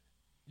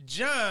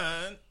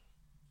 John,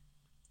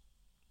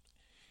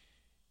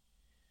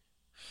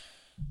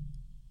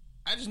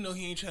 I just know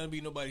he ain't trying to be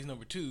nobody's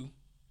number 2.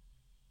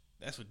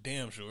 That's for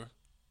damn sure.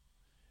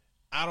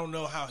 I don't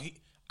know how him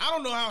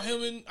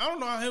and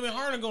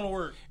Harden gonna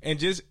work. And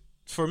just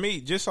for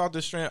me, just off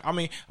the strength, I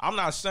mean, I'm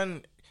not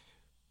saying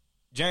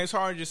James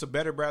Harden just a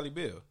better Bradley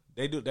Beal.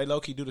 They low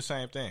key do the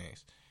same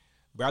things.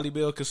 Bradley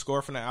Beal could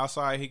score from the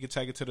outside. He could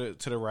take it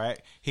to the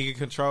rack. He could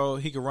control.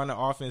 He could run the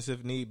offense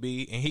if need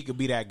be, and he could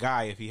be that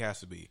guy if he has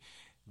to be.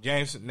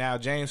 James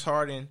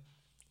Harden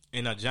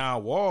in a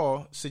John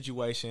Wall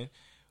situation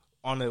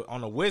on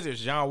the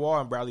Wizards, John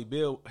Wall and Bradley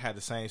Beal had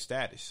the same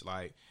status.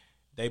 Like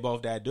they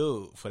both that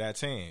dude for that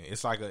team.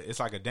 It's like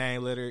a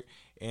Dame Lillard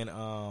and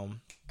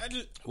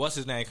what's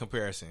his name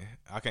comparison?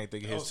 I can't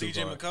think of his.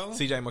 CJ McCollum.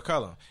 CJ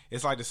McCollum.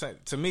 It's like the same.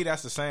 To me,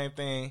 that's the same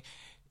thing,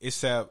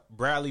 except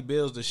Bradley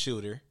Beal's the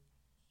shooter.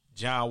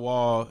 John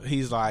Wall,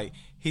 he's like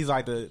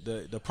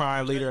the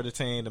prime leader of the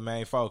team, the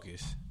main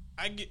focus.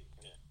 I get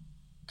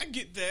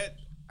that.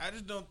 I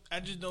just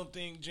don't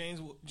think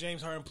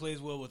James Harden plays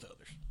well with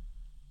others.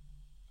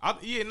 I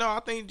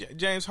think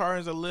James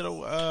Harden's a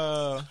little.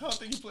 I don't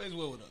think he plays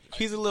well with others.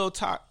 He's a little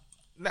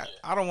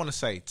I don't want to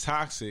say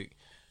toxic,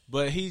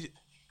 but he's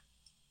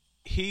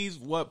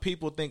what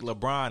people think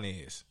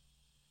LeBron is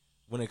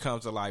when it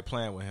comes to like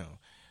playing with him.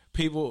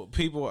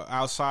 People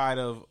outside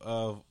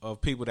of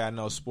people that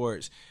know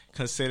sports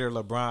consider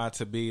LeBron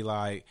to be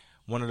like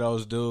one of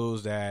those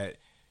dudes that,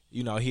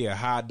 he a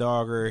hot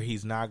dogger.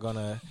 He's not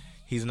gonna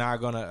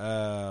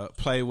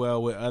play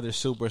well with other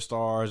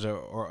superstars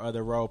or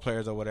other role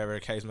players or whatever the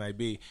case may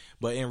be.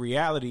 But in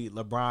reality,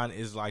 LeBron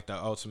is like the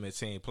ultimate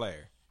team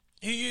player.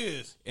 He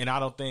is. And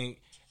I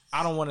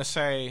don't want to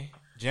say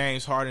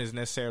James Harden is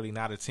necessarily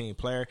not a team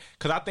player,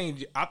 because I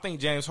think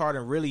James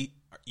Harden really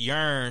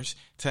yearns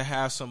to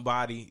have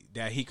somebody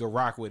that he could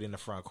rock with in the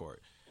front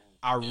court.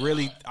 I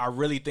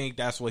really think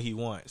that's what he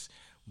wants.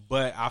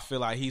 But I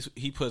feel like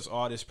he puts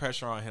all this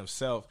pressure on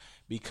himself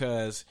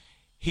because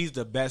he's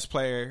the best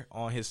player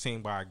on his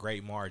team by a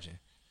great margin.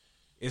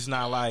 It's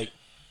not like,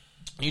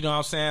 you know what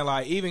I'm saying?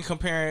 Like even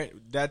comparing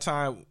that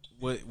time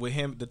with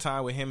him, the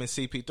time with him and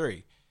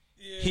CP3,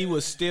 he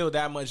was still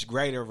that much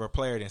greater of a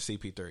player than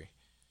CP3.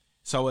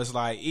 So it's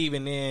like,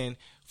 even then,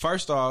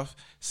 first off,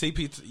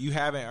 you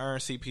haven't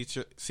earned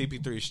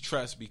CP3's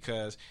trust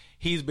because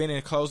he's been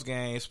in close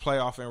games,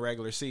 playoff and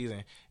regular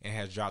season, and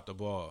has dropped the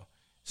ball.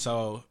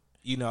 So,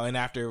 and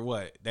after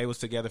what? They was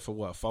together for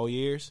what, 4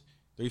 years?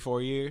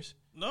 3-4 years?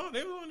 No,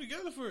 they were only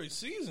together for a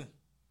season.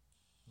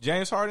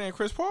 James Harden and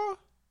Chris Paul?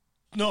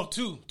 No,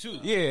 two.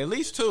 Yeah, at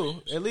least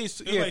 2. At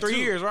least, like 3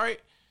 years,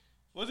 right?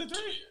 Was it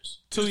 3 years?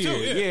 2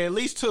 years, yeah, at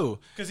least 2.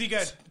 Because he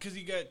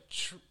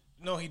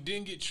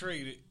didn't get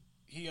traded.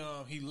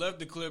 He left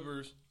the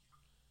Clippers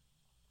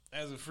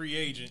as a free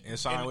agent and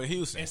signed with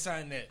Houston and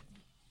signed that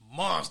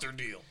monster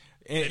deal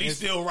that he's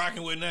still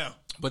rocking with now.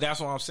 But that's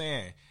what I'm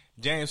saying.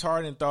 James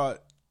Harden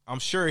I'm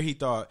sure he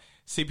thought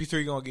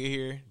CP3 gonna get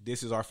here.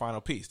 This is our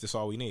final piece. This is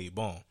all we need.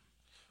 Boom.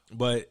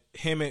 But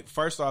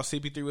first off,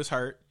 CP3 was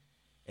hurt,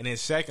 and then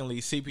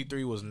secondly,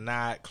 CP3 was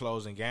not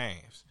closing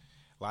games.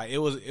 Like it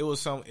was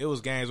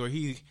games where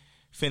he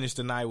finished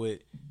the night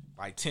with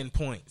like 10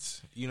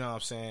 points, you know what I'm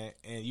saying?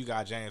 And you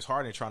got James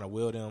Harden trying to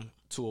will them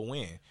to a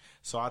win.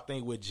 So I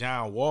think with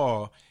John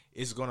Wall,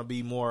 it's going to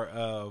be more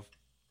of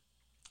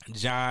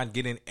John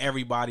getting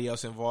everybody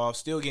else involved,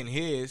 still getting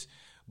his.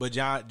 But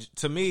John,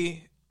 to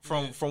me,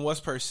 from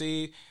what's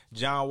perceived,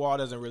 John Wall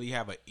doesn't really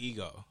have an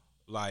ego.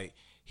 Like,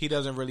 he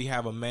doesn't really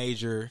have a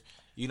major,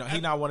 he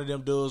not one of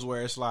them dudes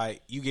where it's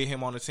like you get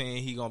him on the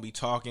team, he going to be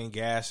talking,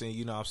 gassing,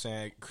 you know what I'm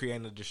saying,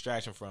 creating a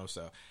distraction for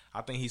himself.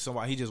 I think he's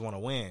somebody, he just want to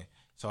win.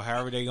 So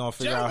however they going to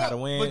figure out how to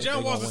win. But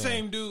John Wall's the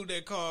same dude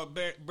that called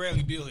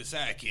Bradley Beal his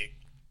sidekick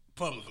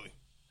publicly.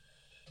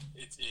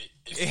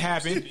 It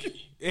happened.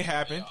 It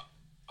happened.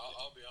 Yeah,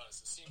 I'll be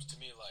honest. It seems to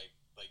me like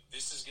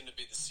this is going to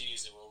be the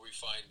season where we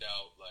find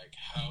out like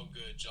how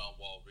good John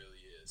Wall really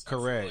is.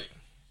 Correct.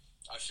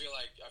 I feel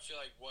like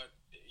what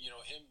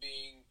him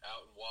being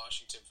out in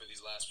Washington for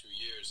these last few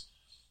years,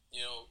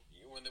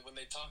 when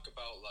they talk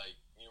about like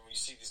when you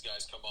see these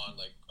guys come on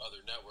like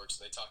other networks,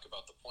 they talk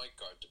about the point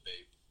guard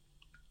debate.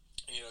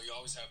 You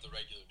always have the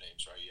regular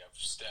names, right? You have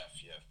Steph,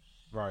 you have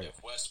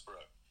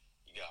Westbrook,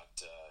 you got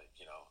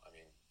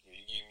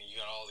you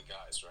got all the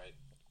guys, right?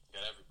 You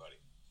got everybody.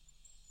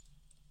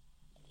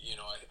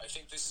 I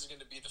think this is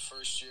going to be the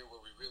first year where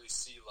we really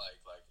see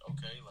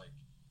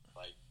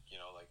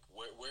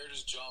where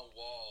does John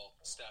Wall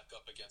stack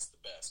up against the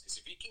best? Because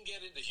if he can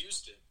get into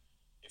Houston,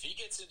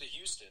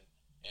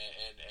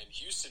 and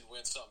Houston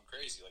wins something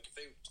crazy, like if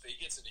he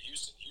gets into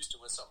Houston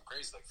wins something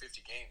crazy, like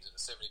 50 games in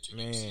a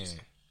 72-game season.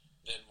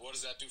 Then what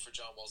does that do for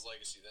John Wall's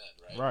legacy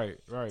then, right?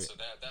 Right. So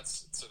that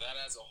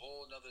adds a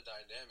whole another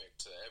dynamic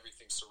to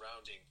everything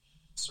surrounding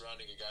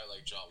a guy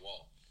like John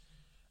Wall.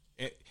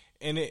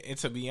 And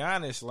to be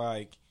honest,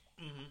 like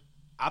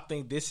I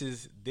think this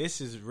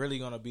is really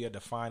going to be a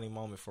defining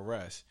moment for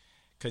Russ,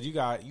 because you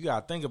got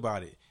to think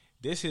about it.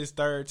 This is his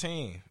third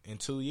team in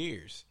 2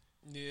 years.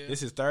 Yeah,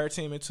 this is third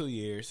team in 2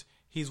 years.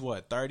 He's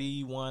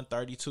 31,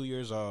 32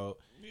 years old.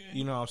 Yeah.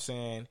 You know what I'm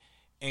saying?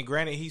 And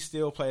granted, he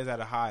still plays at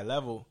a high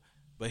level,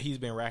 but he's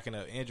been racking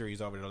up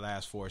injuries over the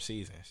last 4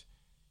 seasons.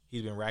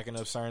 He's been racking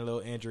up certain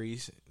little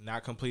injuries,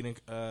 not completing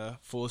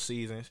full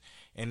seasons,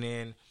 and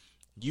then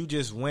you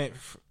just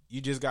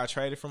got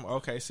traded from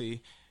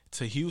OKC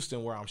to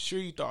Houston, where I'm sure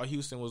you thought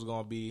Houston was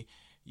going to be,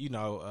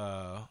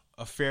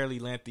 a fairly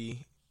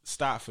lengthy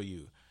stop for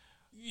you.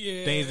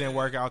 Yeah, things didn't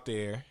work out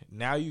there.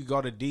 Now you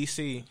go to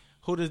DC.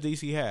 Who does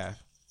DC have?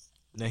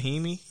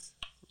 Nahimi,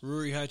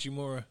 Rui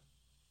Hachimura.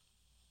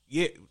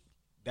 Yeah,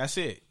 that's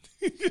it.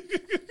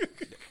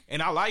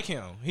 And I like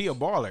him. He a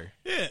baller.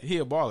 Yeah. He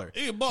a baller.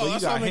 He a baller. But you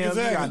got him,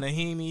 exactly. You got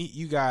Nahimi,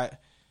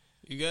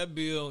 you got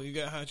Bill, you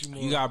got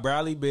Hachimura. You got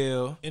Bradley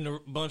Beal. And a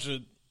bunch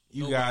of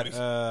nobodies.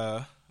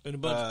 And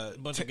a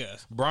bunch of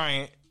guys.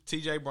 Bryant.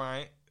 TJ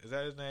Bryant. Is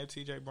that his name?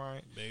 TJ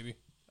Bryant? Baby.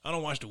 I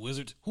don't watch the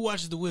Wizards. Who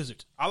watches the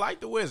Wizards? I like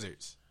the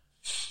Wizards.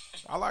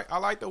 I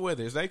like the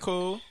Wizards. They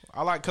cool.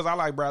 Because I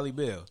like Bradley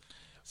Beal.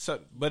 So,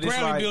 but it's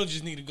Bradley Beal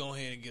just need to go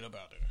ahead and get up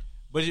out there.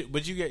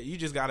 But you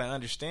just got to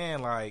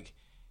understand, like,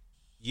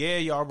 yeah,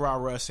 y'all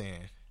brought Russ in,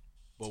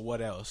 but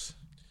what else?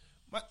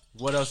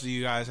 What else do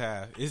you guys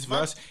have? It's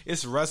Russ.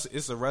 It's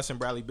a Russ and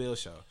Bradley Beal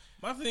show.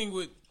 My thing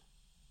with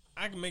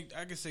I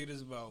can say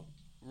this about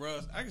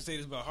Russ. I can say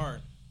this about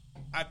Harden.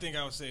 I think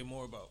I would say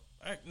more about.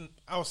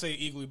 I would say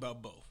equally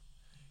about both.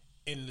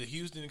 In the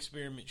Houston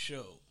experiment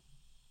show,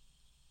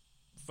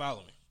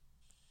 follow me.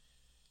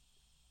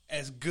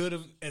 As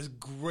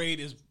great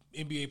as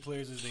NBA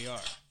players as they are,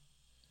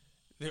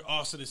 they're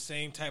also the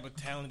same type of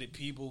talented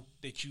people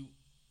that you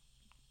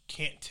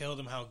can't tell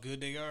them how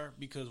good they are,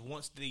 because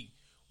once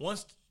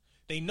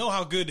they know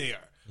how good they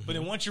are, but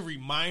then once you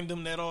remind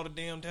them that all the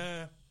damn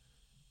time,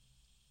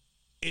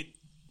 it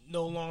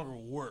no longer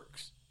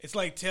works. It's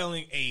like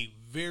telling a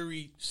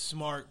very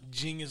smart,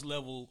 genius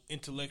level,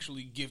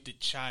 intellectually gifted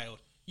child,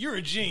 you're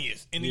a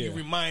genius, and then you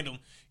remind them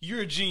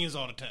you're a genius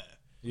all the time.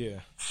 Yeah.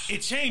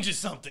 It changes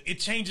something. It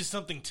changes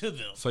something to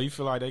them. So you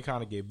feel like they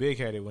kind of get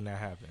big-headed when that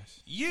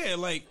happens? Yeah,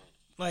 like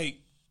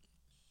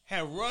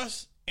had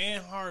Russ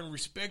and Harden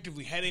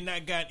respectively, had they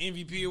not got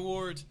MVP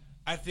awards,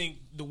 I think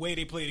the way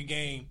they play the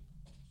game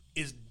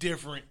is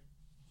different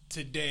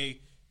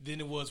today than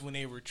it was when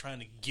they were trying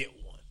to get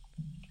one.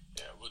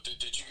 Yeah, well,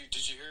 did you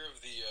hear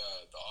of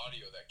the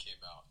audio that came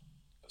out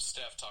of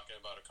Steph talking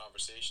about a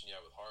conversation he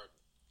had with Harden?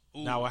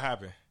 Ooh. Now what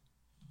happened?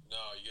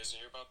 No, you guys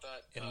didn't hear about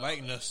that?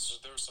 Enlighten us.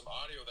 There was some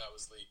audio that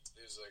was leaked.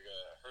 There's I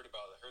heard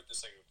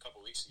this like a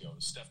couple weeks ago.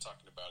 Steph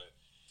talking about it.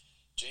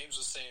 James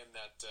was saying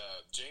that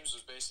James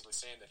was basically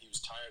saying that he was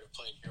tired of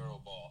playing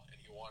hero ball and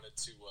he wanted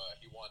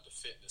to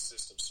fit in a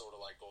system sort of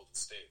like Golden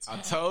State's. I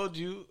told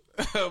you,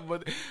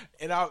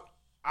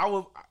 I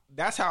will.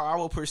 That's how I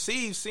will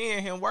perceive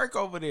seeing him work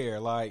over there.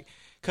 Like,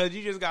 cause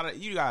you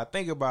gotta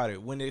think about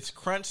it. When it's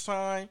crunch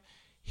time,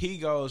 he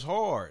goes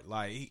hard.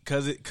 Like,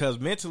 cause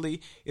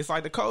mentally, it's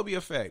like the Kobe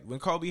effect. When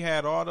Kobe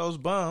had all those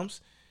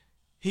bums,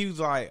 he was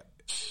like,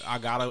 I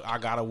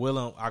gotta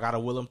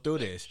will him through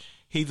this.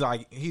 He's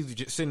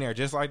just sitting there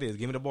just like this.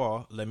 Give me the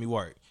ball. Let me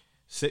work.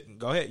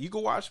 Go ahead. You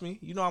can watch me.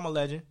 You know I'm a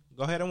legend.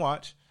 Go ahead and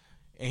watch.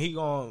 And he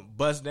gonna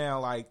bust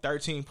down like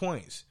 13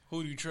 points. Who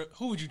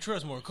would you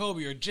trust more,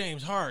 Kobe or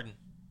James Harden?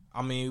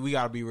 I mean, we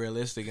gotta be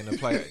realistic in the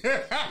play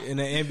in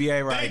the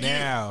NBA right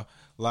now.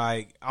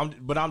 Like,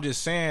 I'm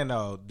just saying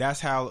though, that's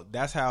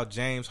how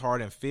James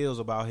Harden feels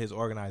about his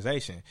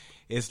organization.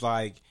 It's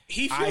like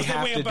he feels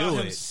that way about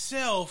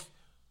himself.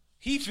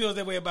 he feels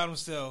that way about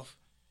himself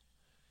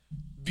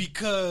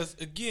because,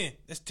 again,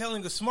 that's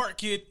telling a smart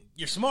kid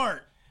you're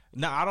smart.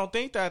 No, I don't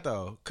think that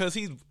though, because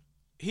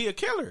he a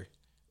killer.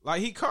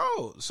 Like, he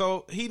cold,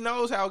 so he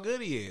knows how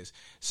good he is.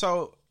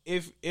 So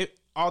if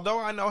although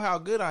I know how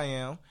good I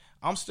am,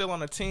 I'm still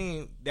on a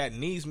team that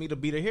needs me to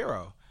be the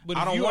hero. But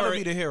I don't want to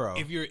be the hero.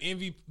 If you're an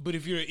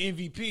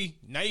MVP,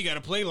 now you got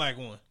to play like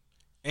one.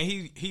 And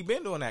he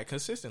been doing that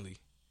consistently.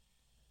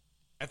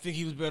 I think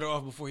he was better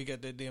off before he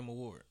got that damn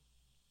award.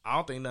 I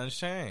don't think nothing's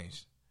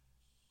changed.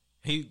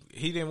 He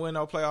didn't win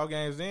no playoff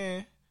games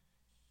then.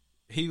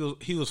 He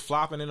was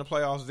flopping in the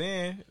playoffs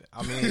then.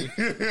 I mean,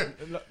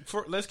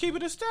 let's keep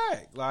it a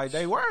stack. Like,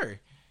 they were.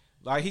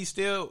 Like, he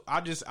still.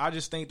 I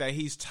just think that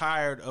he's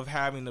tired of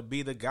having to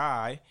be the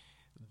guy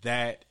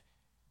that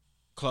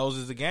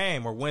closes the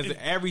game or wins it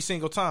every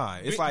single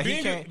time. It's like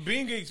he can't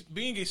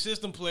being a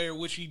system player,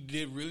 which he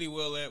did really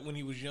well at when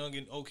he was young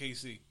in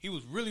OKC. He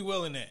was really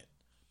well in that.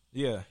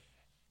 Yeah.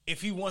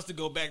 If he wants to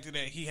go back to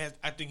that,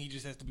 I think he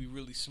just has to be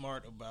really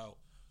smart about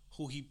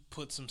who he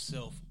puts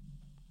himself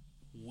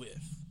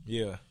with.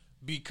 Yeah.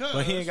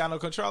 But he ain't got no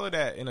control of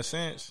that in a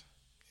sense.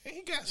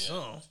 He got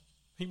some.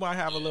 He might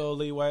have a little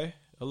leeway,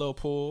 a little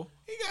pull.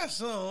 He got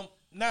some.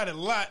 Not a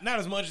lot. Not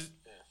as much as.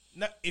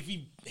 Not if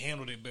he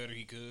handled it better,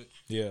 he could.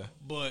 Yeah.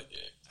 But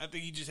I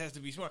think he just has to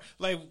be smart.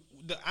 Like,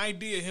 the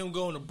idea of him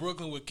going to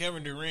Brooklyn with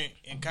Kevin Durant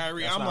and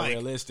Kyrie, That's not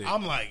realistic.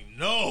 I'm like,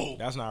 no.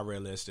 That's not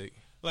realistic.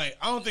 Like,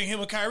 I don't think him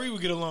and Kyrie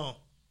would get along.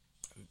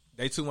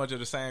 They too much of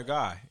the same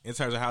guy in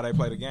terms of how they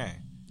play the game.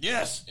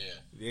 Yes.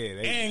 Yeah.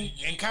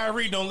 And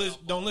Kyrie don't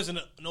listen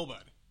to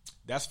nobody.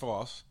 That's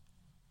false.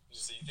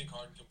 So you think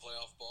Harden can play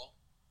off ball?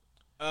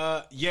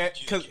 Yeah.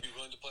 Do you think he'd be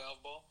willing to play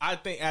off ball? I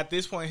think at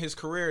this point in his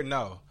career,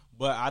 no.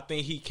 But I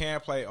think he can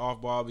play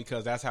off ball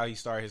because that's how he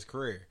started his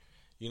career.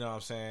 You know what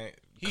I'm saying?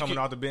 Coming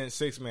off the bench,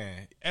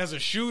 6-man. As a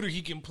shooter,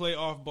 he can play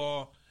off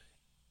ball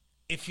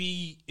if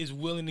he is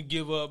willing to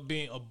give up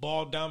being a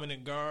ball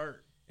dominant guard.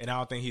 And I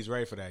don't think he's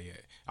ready for that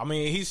yet. I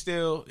mean, he's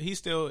still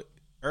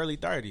early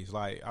 30s.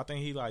 Like, I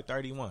think he's like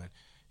 31.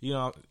 You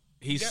know,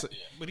 he got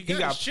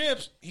his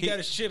chips. He got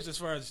his chips as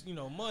far as,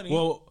 money.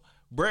 Well,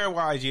 bread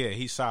wise, yeah,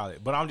 he's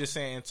solid. But I'm just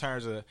saying in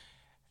terms of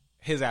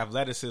his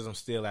athleticism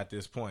still at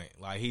this point.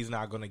 Like, he's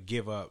not going to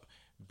give up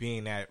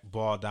being that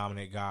ball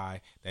dominant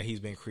guy that he's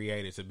been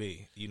created to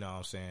be. You know what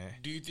I'm saying?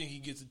 Do you think he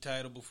gets a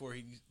title before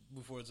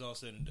it's all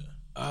said and done?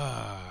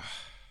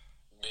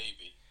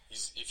 Maybe.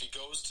 If he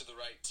goes to the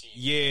right team.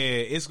 Yeah,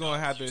 it's going to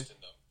have Houston,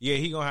 to. Yeah,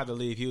 he's going to have to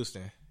leave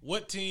Houston.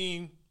 What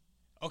team?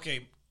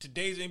 Okay,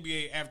 today's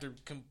NBA after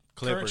current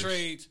Clippers.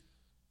 trades.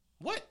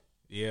 What?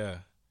 Yeah,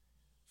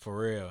 for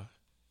real.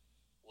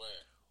 Where?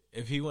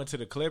 If he went to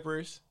the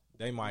Clippers,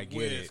 they might get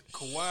With it.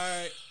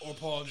 Kawhi or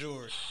Paul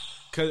George?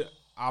 Cause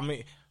I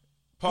mean,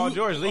 Paul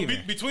George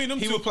leaving. Between them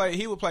he two,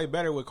 would play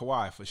better with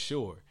Kawhi for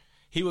sure.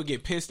 He would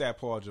get pissed at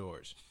Paul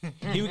George.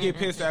 He would get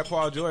pissed at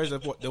Paul George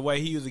the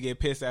way he used to get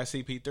pissed at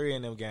CP3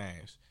 in them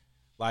games.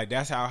 Like,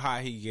 that's how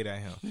hot he get at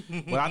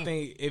him. But I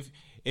think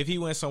if he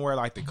went somewhere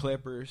like the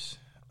Clippers,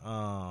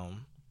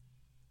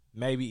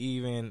 maybe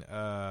even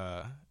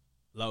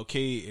low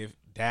key if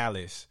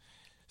Dallas,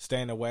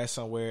 stay in the West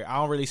somewhere. I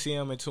don't really see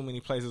him in too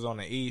many places on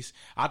the East.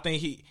 I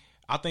think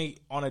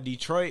on a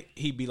Detroit,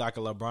 he'd be like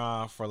a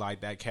LeBron for like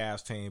that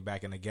Cavs team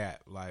back in the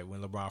Gap. Like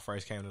when LeBron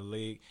first came to the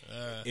league,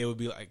 it would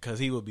be like, because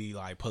he would be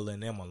like pulling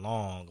them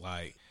along.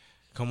 Like,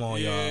 come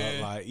on,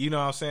 y'all. Like, you know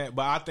what I'm saying?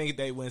 But I think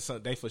they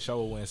for sure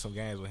will win some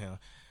games with him.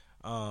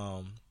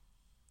 And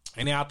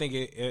then I think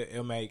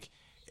it'll make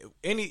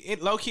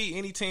low key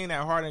any team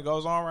that Harden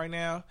goes on right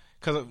now,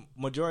 because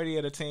majority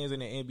of the teams in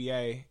the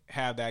NBA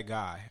have that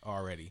guy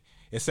already,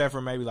 except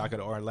for maybe like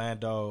an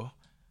Orlando.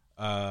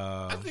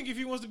 I think if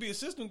he wants to be a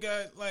system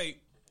guy, like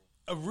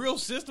a real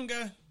system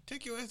guy,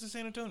 take your ass to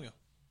San Antonio.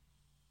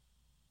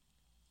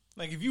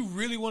 Like, if you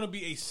really want to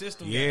be a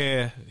system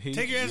guy,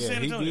 take your ass to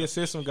San Antonio. He'd be a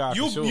system guy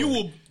for sure.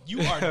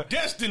 You are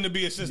destined to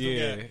be a system guy.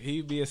 Yeah,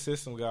 he'd be a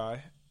system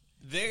guy.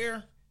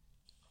 There,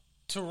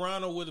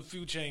 Toronto with a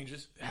few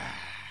changes.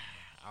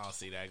 I don't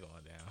see that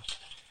going down.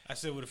 I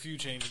said with a few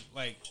changes.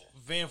 Like,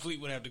 Van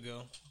Fleet would have to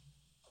go.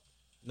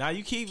 Now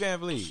you keep Van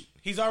Vliet.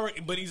 He's already,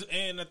 but he's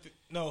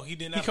no, he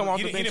did not. He come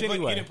off the bench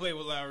anyway. He didn't play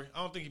with Lowry. I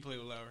don't think he played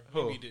with Lowry.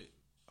 Who? Maybe he did.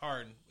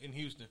 Harden in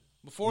Houston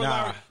before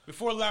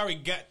Lowry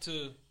got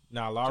to.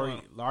 Nah,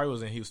 Lowry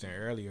was in Houston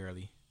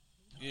early.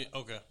 Yeah.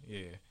 Okay.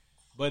 Yeah,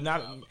 but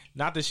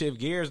not to shift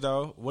gears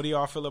though. What do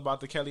y'all feel about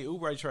the Kelly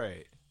Oubre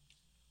trade?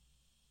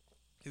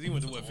 Because he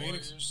went to what,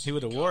 Phoenix? He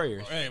with the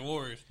Warriors. Hey,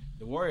 Warriors.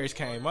 The Warriors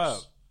came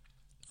up.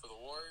 For the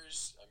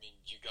Warriors, I mean,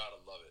 you gotta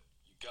love it.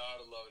 You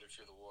gotta love it if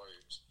you're the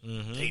Warriors.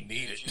 Mm-hmm. They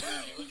need it. If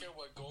you look at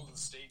what Golden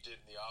State did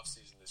in the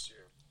offseason this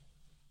year,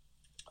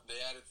 they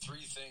added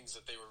three things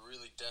that they were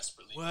really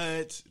desperately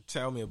needing. What?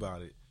 Tell me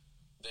about it.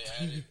 They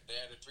added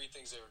three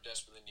things they were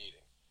desperately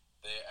needing.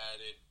 They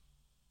added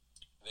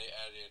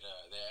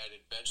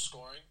bench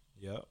scoring.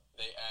 Yep.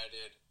 They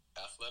added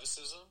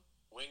athleticism,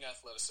 wing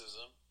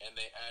athleticism, and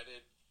they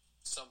added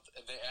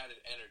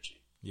energy.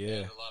 Yeah. They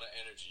added a lot of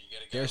energy. You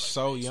got to They're like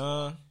so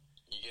young.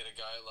 You get a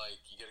guy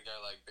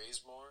like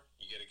Bazemore.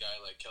 You get a guy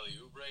like Kelly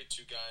Oubre.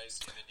 Two guys,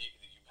 and then you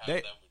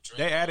have them with Draymond.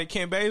 They added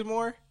Ken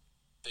Bazemore.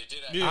 They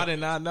did. I did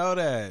not know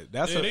that.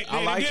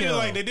 I like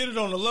him. They did it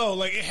on the low.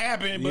 Like it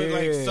happened, but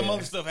like some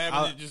other stuff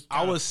happened.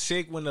 I was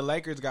sick when the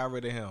Lakers got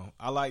rid of him.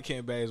 I like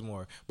Ken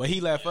Bazemore, but he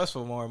left us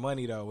for more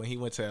money though. When he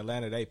went to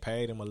Atlanta, they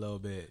paid him a little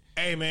bit.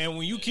 Hey man,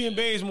 when you Ken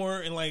Bazemore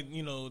and like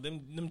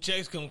them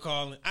checks come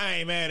calling, I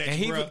ain't mad at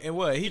you, bro. And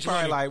what he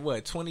probably like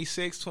what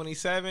 26,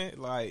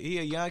 27? Like he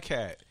a young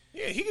cat.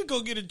 Yeah, he could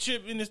go get a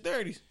chip in his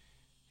 30s.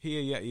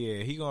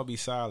 He gonna be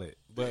solid.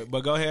 But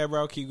go ahead,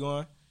 bro. Keep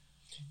going.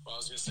 Well, I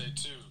was gonna say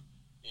too.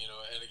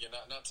 And again,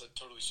 not to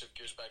totally shift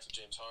gears back to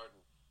James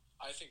Harden,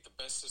 I think the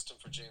best system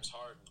for James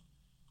Harden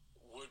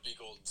would be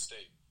Golden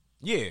State.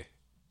 Yeah.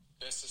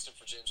 Best system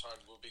for James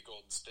Harden would be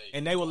Golden State.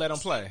 And they would let him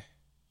play.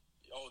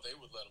 Oh, they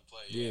would let him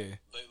play. Yeah.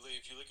 Lately,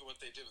 if you look at what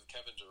they did with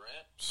Kevin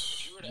Durant,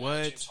 if you were to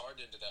add James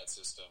Harden into that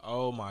system,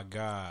 oh my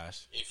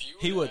gosh,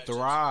 he would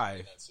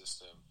thrive. In that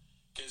system,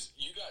 because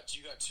you got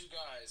two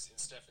guys in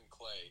Steph and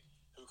Clay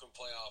who can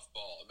play off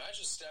ball.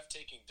 Imagine Steph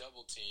taking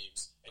double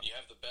teams, and you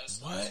have the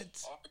best,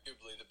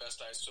 arguably the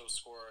best ISO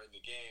scorer in the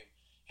game,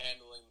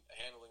 handling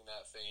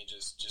that thing and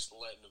just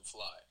letting him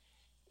fly.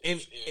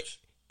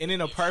 And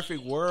in a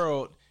perfect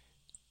world,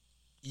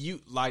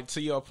 you like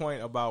to your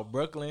point about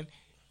Brooklyn.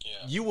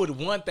 Yeah. You would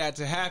want that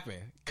to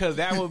happen because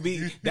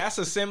that's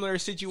a similar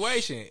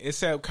situation,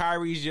 except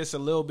Kyrie's just a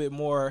little bit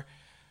more.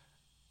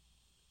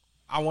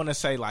 I want to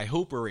say like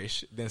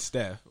hooperish than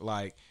Steph,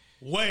 like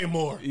way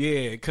more.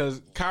 Yeah,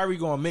 because Kyrie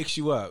gonna mix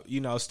you up.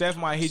 Steph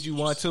might hit you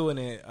 1-2 and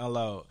then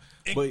unload.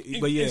 But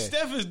yeah, and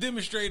Steph has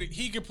demonstrated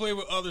he can play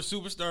with other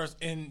superstars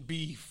and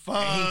be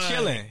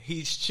fine. And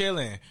he's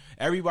chilling.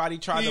 Everybody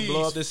tried to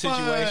blow up the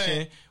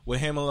situation with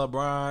him and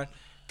LeBron,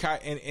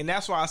 and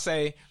that's why I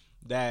say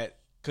that.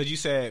 Because you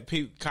said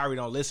Kyrie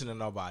don't listen to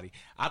nobody.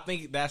 I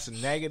think that's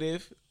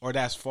negative or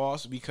that's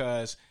false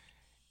because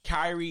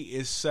Kyrie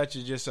is such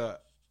just a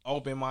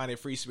open-minded,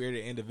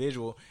 free-spirited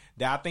individual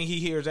that I think he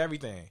hears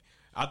everything.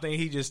 I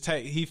think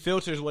he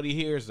filters what he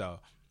hears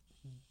though.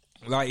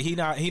 Like he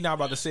not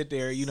about to sit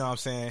there, you know what I'm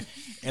saying,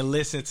 and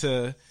listen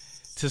to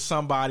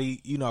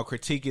somebody,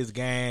 critique his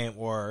game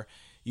or,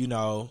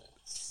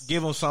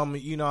 give him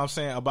something, you know what I'm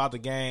saying, about the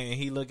game and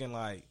he looking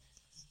like,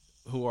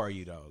 who are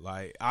you though?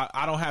 Like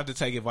I don't have to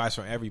take advice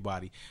from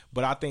everybody,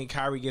 but I think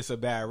Kyrie gets a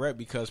bad rep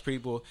because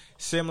people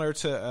similar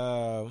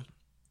to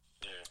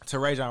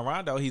Rajon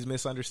Rondo, he's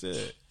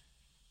misunderstood.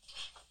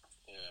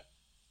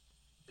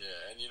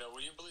 Yeah, and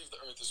when you believe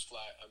the Earth is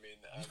flat, I mean,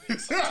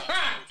 sometimes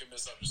people can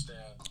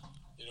misunderstand,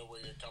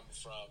 where you're coming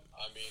from.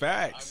 I mean,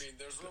 facts.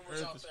 There's rumors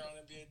out there on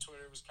NBA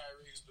Twitter. It was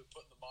Kyrie who's been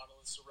putting the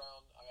monoliths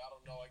around. I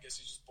don't know. I guess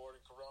he's just bored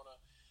in Corona.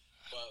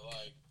 But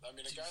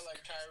a guy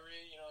like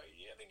Kyrie,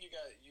 I think you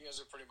guys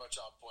are pretty much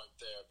on point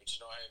there. But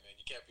hey, man,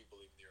 you can't be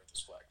believing the Earth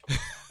is flat.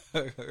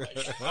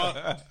 Come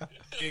on.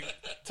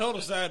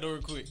 Total side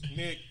note, quick.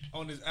 Nick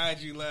on his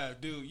IG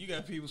live, dude. You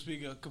got people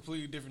speaking a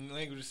completely different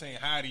language saying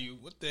hi to you.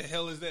 What the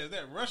hell is that? Is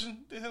that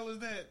Russian? The hell is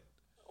that?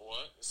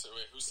 What? So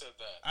wait, who said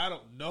that? I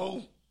don't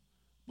know.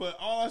 But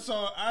all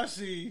I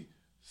see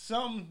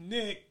some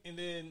Nick, and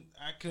then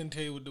I couldn't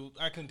tell you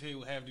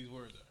what half these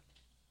words are.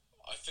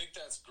 I think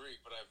that's Greek,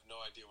 but I have no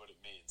idea what it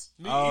means.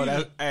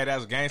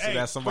 That's gangster.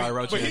 That somebody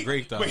wrote you in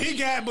Greek though. But he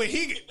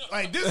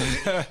like this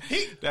is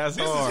that's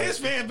this hard. is his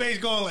fan base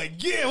going like,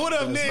 yeah, what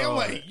up, Nick? I'm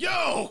like,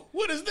 yo,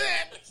 what is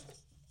that?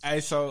 Hey,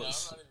 so I'm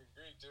not even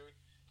Greek, dude.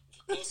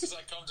 The closest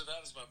I come to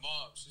that is my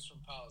mom. She's from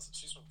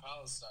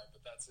Palestine,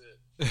 but that's it.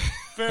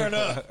 Fair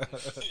enough.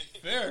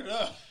 Fair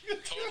enough.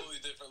 Totally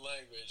different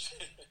language.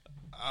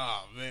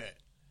 Oh man.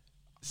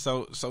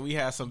 So we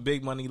had some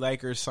big money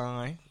Lakers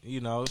sign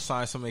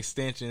some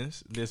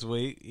extensions this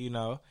week.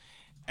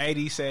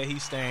 AD said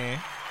he's staying.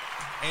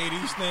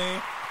 AD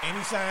staying, and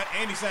he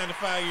signed a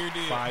 5-year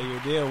deal. 5-year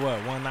deal,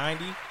 what,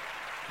 190?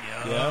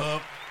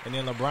 Yep. And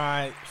then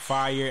LeBron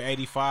 5-year,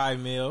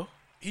 $85 million.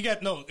 He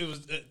got it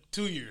was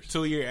 2 years.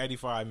 2-year,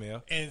 $85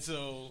 million. And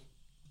so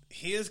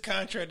his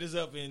contract is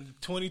up in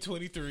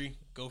 2023.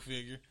 Go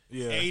figure.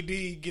 Yeah. AD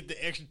get the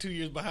extra 2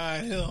 years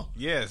behind him.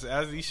 Yes,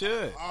 as he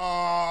should.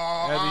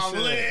 Oh,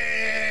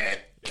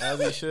 as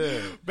he should.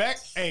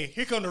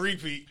 Here come the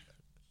repeat.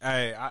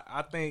 Hey,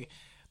 I think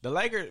the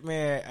Lakers,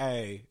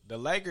 man. The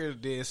Lakers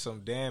did some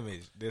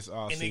damage this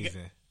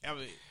offseason.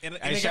 And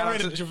they got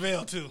rid of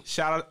JaVale too.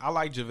 I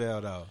like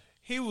JaVale though.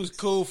 He was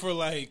cool for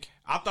I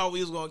thought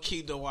we was gonna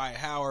keep Dwight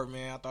Howard,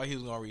 man. I thought he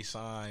was gonna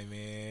resign,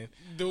 man.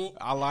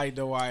 I like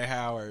Dwight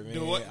Howard,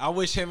 man. I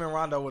wish him and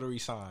Rondo would have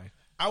resigned.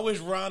 I wish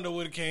Rondo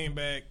would have came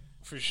back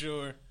for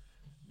sure.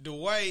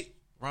 Dwight,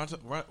 where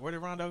did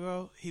Rondo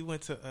go? He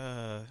went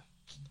to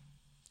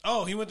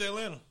he went to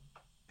Atlanta.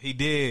 He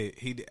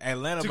did.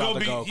 Atlanta about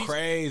to go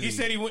crazy. He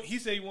said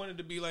he wanted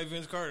to be like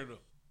Vince Carter though,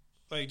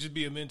 like just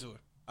be a mentor.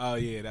 Oh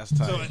yeah, that's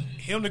tight. So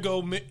him to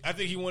go, I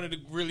think he wanted to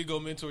really go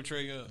mentor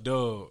Trae Young.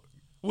 Dude,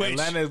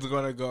 Atlanta's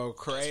gonna go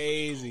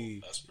crazy.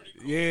 That's pretty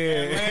cool.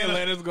 Yeah,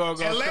 Atlanta's gonna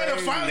go. Atlanta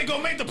crazy. finally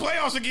gonna make the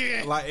playoffs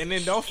again. And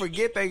then don't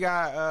forget they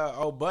got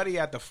old buddy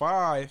at the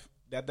 5.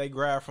 that they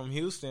grabbed from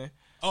Houston.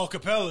 Oh,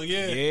 Capella,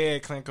 yeah. Yeah,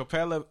 Clint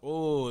Capella.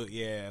 Oh,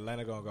 yeah,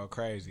 Atlanta gonna go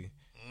crazy.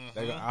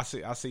 I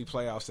see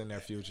playoffs in their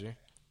future.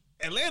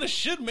 Atlanta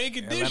should make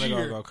it this Atlanta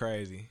year. gonna go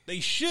crazy. They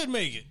should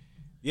make it.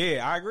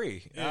 Yeah, I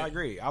agree. Yeah. I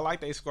agree. I like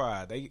their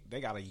squad. They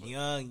got a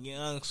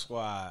young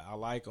squad. I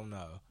like them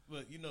though.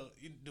 But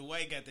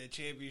Dwight got that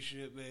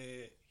championship, man.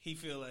 He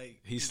feel like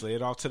He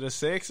slid off to the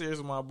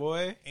Sixers, my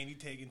boy. and he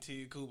taking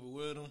Tia Cooper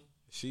with him.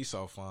 She's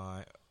so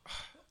fine.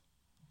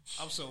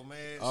 I'm so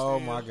mad. Oh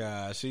still. my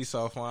God, she's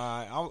so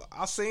fine.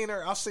 I seen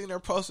her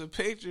posting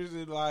pictures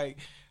and like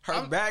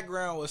her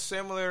background was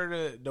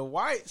similar to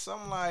White. So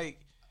I'm like,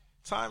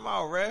 time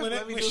out, ref.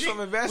 Let me do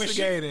some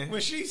investigating. When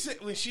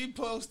she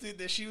posted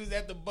that she was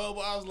at the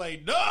bubble, I was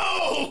like,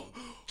 no,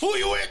 who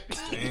you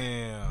with?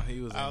 Damn, he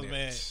was. I was in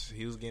there. mad.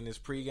 He was getting his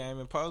pregame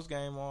and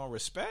postgame on.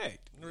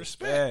 Respect to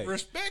him.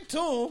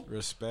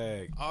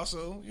 Respect.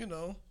 Also,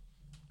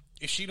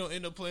 if she don't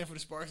end up playing for the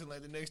Sparks in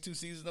like the next 2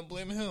 seasons, I'm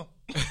blaming him.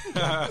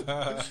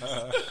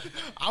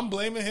 I'm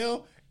blaming him.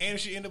 And if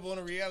she end up on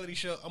a reality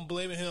show, I'm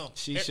blaming him.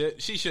 She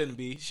shouldn't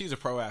be. She's a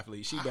pro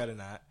athlete. She better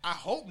not. I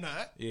hope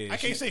not. Yeah, I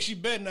can't say she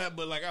better not,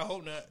 but like I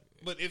hope not.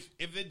 But if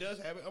it does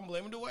happen, I'm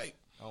blaming Dwight.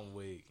 I'm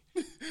weak.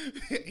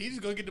 He's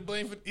gonna get the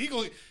blame for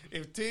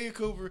if Tia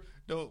Cooper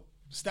don't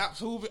stop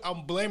hooping,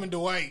 I'm blaming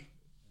Dwight.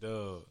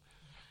 Dude.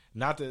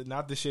 Not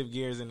to shift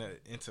gears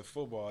into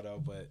football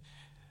though, but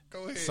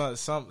go ahead.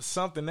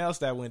 Something else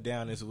that went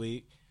down this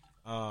week.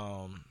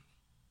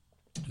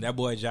 That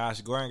boy Josh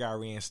Gordon got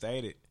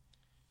reinstated.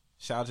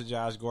 Shout out to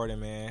Josh Gordon,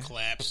 man.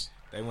 Claps.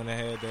 They went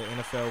ahead. The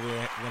NFL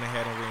went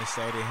ahead and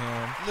reinstated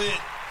him. Lit.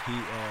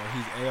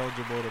 He's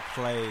eligible to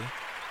play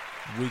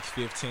week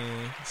 15,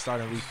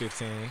 starting week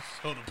 15.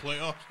 So the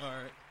playoffs. All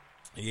right.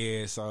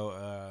 Yeah.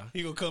 So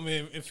he gonna come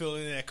in and fill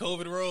in that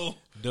COVID role,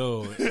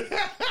 dude.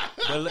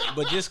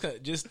 but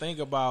just think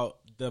about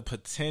the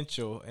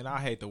potential, and I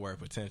hate the word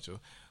potential,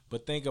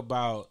 but think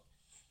about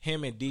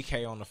him and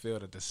DK on the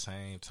field at the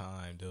same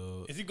time,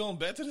 dude. Is he going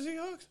back to the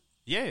Seahawks?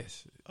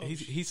 Yes,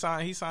 he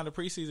signed a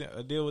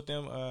preseason deal with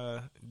them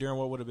during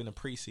what would have been a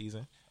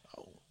preseason.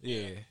 Oh,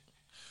 yeah.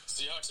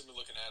 Seahawks have been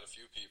looking at a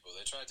few people.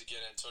 They tried to get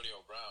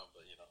Antonio Brown,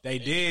 but they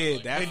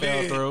did. That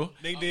fell through.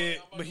 They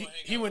did, but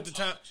he went to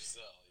Tom.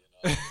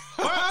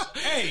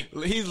 Hey,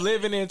 he's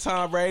living in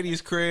Tom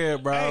Brady's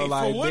crib, bro.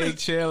 Hey, big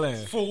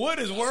chilling. For what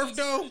it's worth,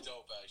 though,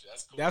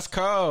 that's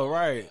cold,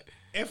 right?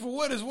 And for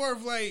what it's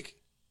worth, like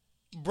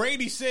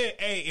Brady said,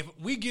 "Hey, if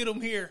we get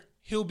him here,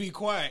 he'll be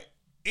quiet."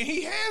 And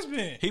he has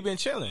been. He been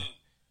chilling.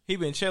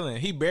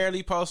 He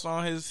barely posts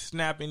on his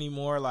Snap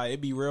anymore. Like, it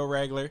be real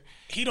regular.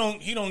 He don't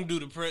do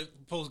the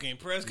post game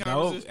press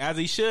conferences. No, as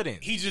he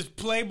shouldn't. He just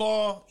play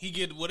ball. He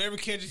get whatever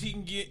catches he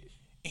can get.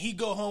 And he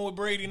go home with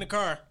Brady in the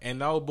car. And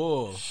no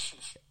bull.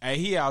 Hey,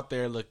 he out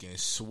there looking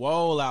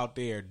swole out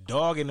there,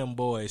 dogging them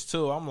boys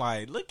too. I'm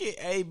like, look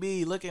at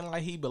AB looking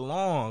like he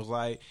belongs.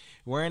 Like,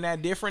 wearing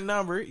that different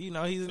number. He's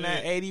in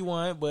that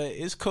 81, but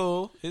it's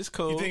cool. It's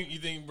cool. You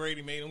think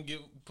Brady made him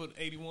put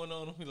 81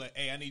 on him? He's like,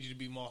 hey, I need you to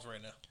be Moss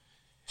right now.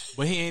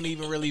 But he ain't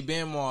even really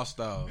been Moss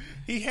though.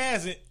 He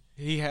hasn't.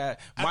 He had.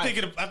 I think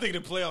the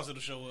playoffs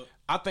it'll show up.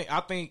 I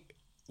think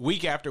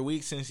week after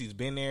week since he's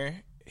been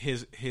there,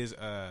 his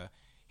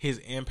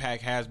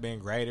impact has been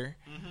greater.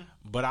 Mm-hmm.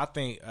 But I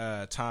think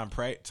Tom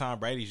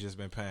Brady's just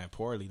been playing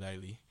poorly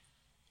lately.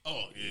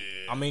 Oh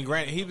yeah. I mean,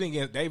 granted,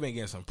 they've been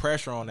getting some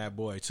pressure on that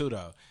boy too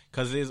though,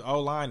 because his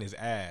O-line is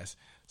ass.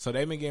 So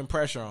they've been getting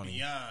pressure on him.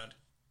 Beyond.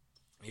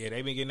 Yeah,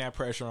 they've been getting that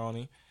pressure on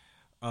him.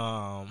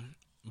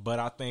 But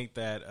I think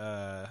that,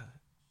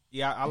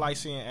 I like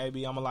seeing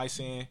AB. I'm gonna like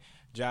seeing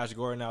Josh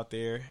Gordon out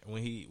there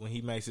when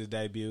he makes his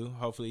debut.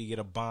 Hopefully, he get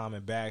a bomb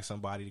and bag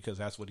somebody because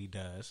that's what he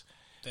does.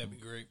 That'd be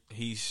great.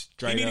 He's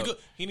straight up.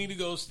 He need to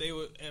go stay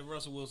at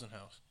Russell Wilson's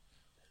house.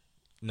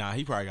 Nah,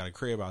 he probably got a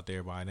crib out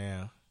there by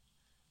now.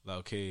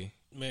 Low key,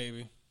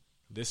 maybe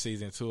this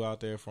season 2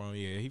 out there for him.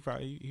 Yeah, he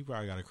probably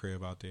got a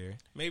crib out there.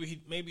 Maybe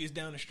it's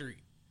down the street.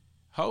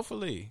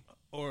 Hopefully,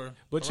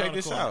 but check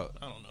this out.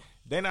 I don't know.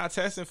 They're not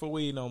testing for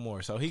weed no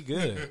more, so he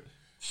good.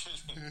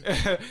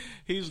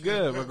 He's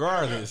good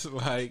regardless.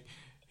 Like,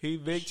 he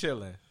big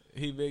chilling.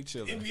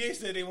 NBA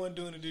said they weren't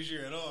doing it this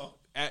year at all.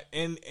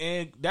 And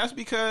that's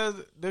because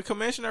the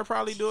commissioner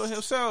probably do it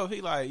himself.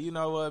 He like, you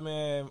know what,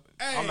 man?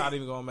 Hey. I'm not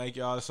even gonna make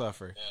y'all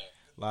suffer. Yeah.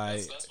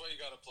 Like, that's why you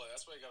gotta play.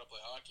 That's why you gotta play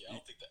hockey. I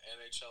don't think the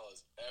NHL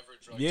has ever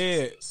drugged.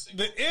 Yeah,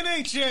 the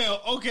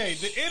NHL. Okay,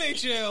 the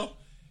NHL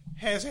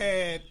has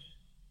had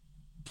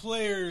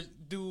players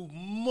do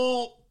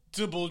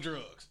multiple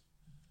drugs.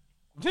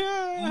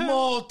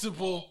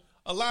 Multiple.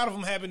 A lot of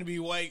them happen to be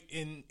white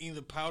in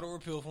either powder or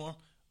pill form.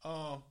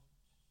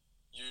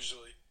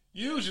 Usually,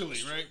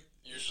 right?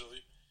 Usually,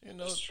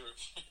 that's true.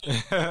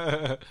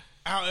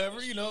 However,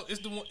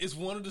 it's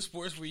one of the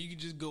sports where you can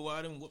just go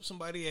out and whoop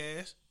somebody's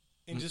ass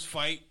and just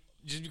fight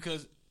just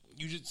because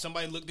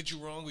somebody looked at you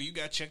wrong or you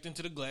got checked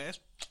into the glass.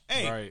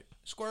 Hey, right.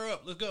 Square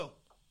up, let's go.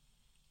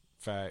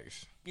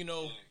 Facts.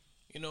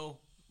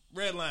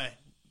 Red line,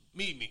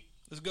 meet me.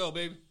 Let's go,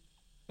 baby.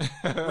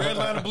 Red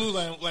line and blue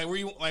line, like where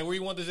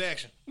you want this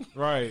action.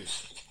 Right.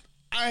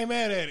 I ain't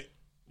mad at it.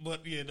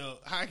 But,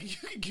 hockey,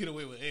 you can get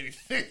away with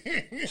anything.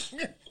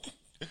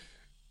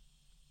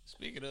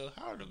 Speaking of,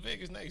 how are the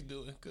Vegas Knights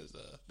doing? Because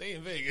they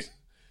in Vegas.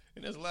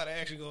 And there's a lot of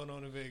action going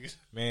on in Vegas.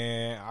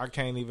 Man, I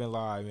can't even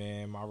lie,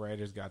 man. My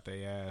Raiders got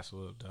their ass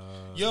whooped.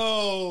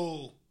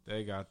 Yo!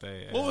 They got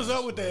their ass What was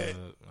up with whooped.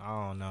 that?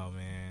 I don't know,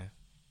 man.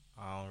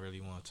 I don't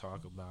really want to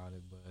talk about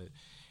it, but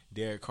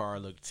Derek Carr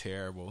looked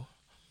terrible.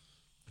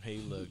 He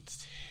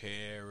looked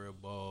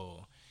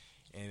terrible.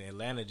 And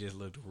Atlanta just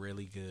looked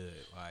really good.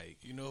 Like,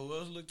 you know who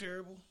else looked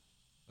terrible?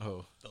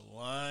 Oh. The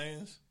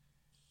Lions.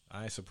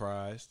 I ain't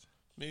surprised.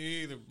 Me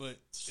either, but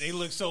they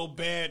look so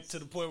bad to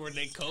the point where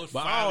they coach.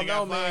 But I don't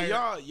know, man.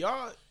 Fired.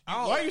 Y'all.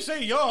 Why you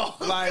say y'all?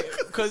 Like,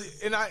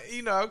 cause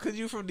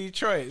you from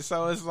Detroit,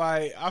 so it's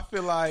like I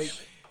feel like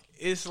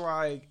it's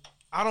like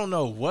I don't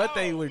know what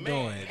they were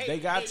doing. They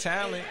got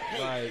talent.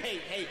 I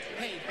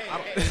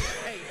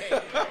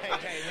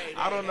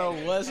don't know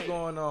what's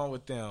going on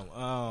with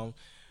them.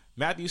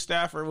 Matthew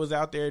Stafford was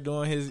out there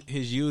doing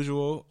his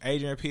usual.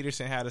 Adrian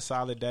Peterson had a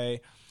solid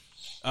day,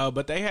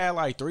 but they had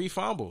like 3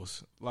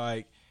 fumbles.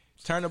 Like.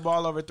 Turned the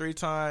ball over 3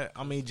 times.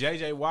 I mean,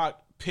 J.J.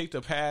 Watt picked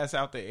a pass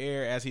out the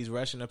air as he's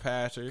rushing the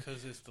passer.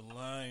 Because it's the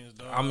Lions,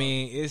 dog. I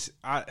mean, it's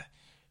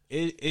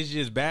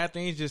just bad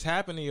things just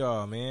happen to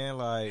y'all, man.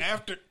 Like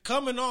after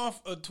coming off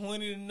a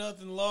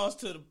 20-0 loss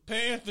to the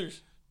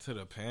Panthers. And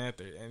the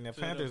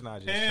Panthers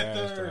not just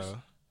trash,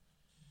 though.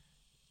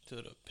 To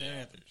the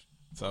Panthers.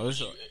 So it's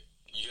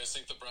you guys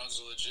think the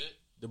Browns are legit?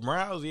 The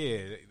Browns,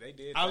 yeah, they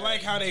did. I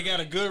like how they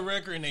got a good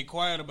record and they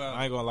quiet about it.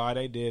 I ain't gonna lie,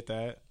 they did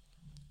that.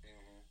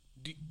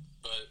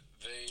 But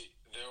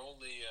they're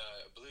only,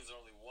 I believe they're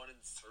only 1-3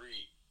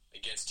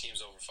 against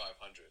teams over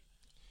 500.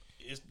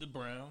 It's the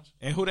Browns.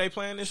 And who they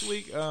playing this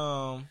week?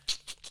 Let's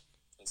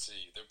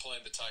see, they're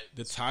playing the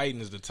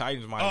Titans. The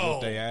Titans might whoop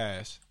their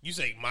ass. You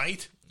say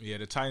might? Yeah,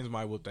 the Titans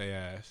might whoop their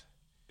ass.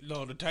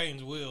 No, the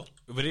Titans will.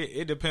 But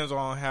it depends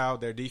on how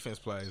their defense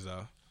plays,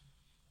 though.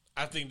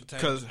 I think the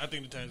Titans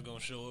gonna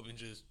show up and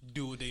just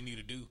do what they need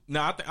to do.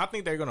 No, I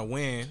think they're gonna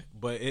win,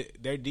 but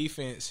their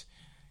defense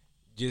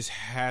just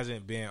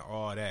hasn't been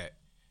all that.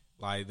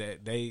 Like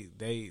that,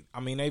 they've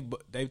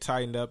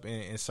tightened up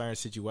in certain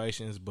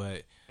situations,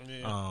 but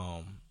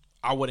I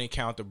wouldn't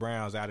count the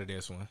Browns out of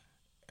this one.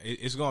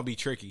 It's gonna be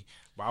tricky,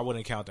 but I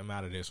wouldn't count them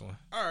out of this one.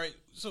 All right,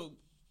 so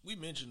we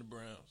mentioned the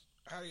Browns.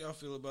 How do y'all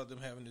feel about them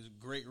having this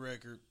great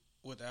record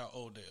without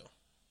Odell?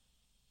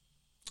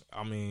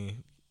 I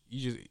mean,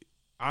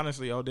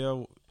 honestly,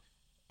 Odell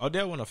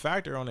wasn't a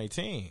factor on their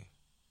team.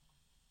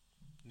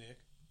 Nick?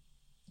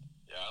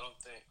 Yeah, I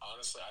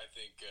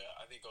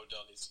think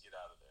Odell needs to get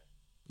out of there.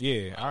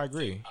 Yeah, I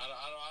agree.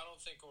 I don't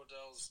think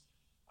Odell is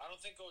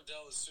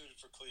suited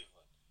for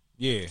Cleveland.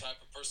 Yeah, The type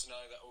of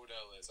personality that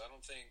Odell is. I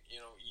don't think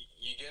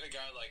you get a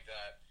guy like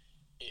that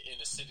in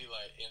a city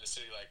like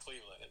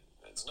Cleveland. And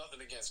it's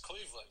nothing against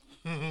Cleveland,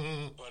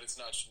 but it's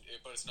not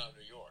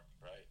New York,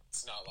 right?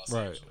 It's not Los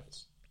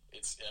Angeles.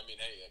 It's in the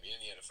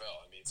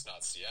NFL. It's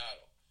not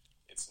Seattle.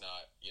 It's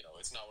not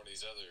one of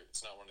these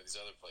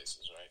other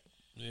places, right?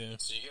 Yeah.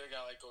 So you get a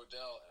guy like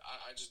Odell.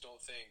 I just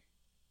don't think.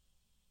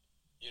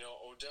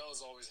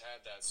 Odell's always had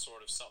that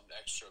sort of something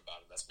extra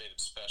about him that's made him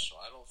special.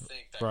 I don't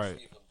think that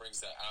Cleveland brings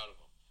that out of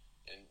him.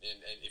 And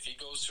if he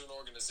goes to an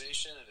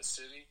organization in a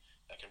city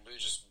that can really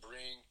just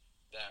bring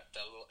that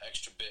little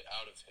extra bit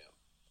out of him,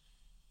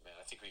 man,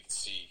 I think we could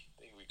see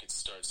Odell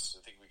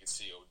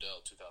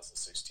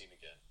 2016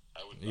 again.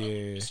 I wouldn't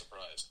be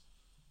surprised.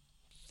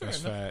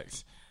 That's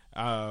facts.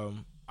 I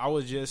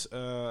was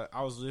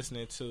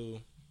listening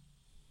to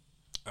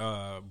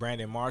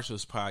Brandon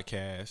Marshall's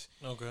podcast.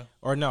 Okay.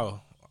 Or no.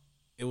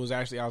 It was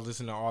actually, I was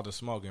listening to All the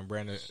Smoke, and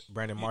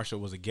Brandon Marshall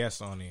was a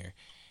guest on there.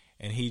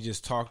 And he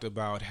just talked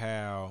about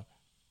how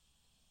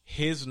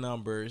his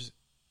numbers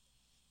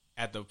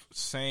at the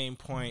same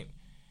point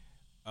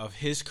of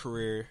his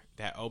career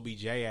that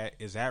OBJ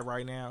is at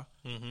right now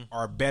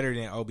are better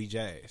than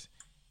OBJ's.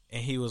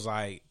 And he was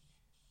like,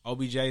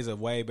 OBJ is a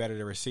way better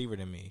receiver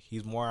than me.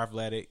 He's more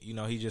athletic.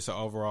 He's just an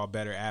overall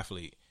better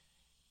athlete.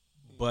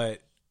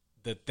 But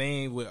the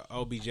thing with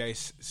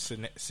OBJ's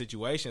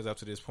situations up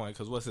to this point,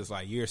 because what's this,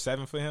 like year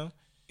 7 for him?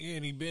 Yeah,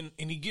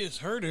 and he gets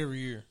hurt every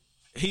year.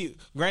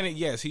 Granted,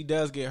 yes, he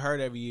does get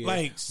hurt every year.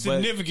 Like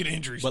significant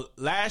injuries. But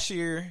last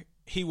year,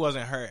 he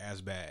wasn't hurt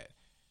as bad.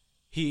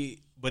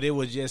 But it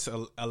was just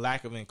a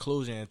lack of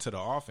inclusion into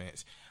the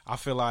offense. I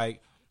feel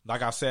like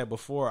I said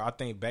before, I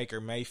think Baker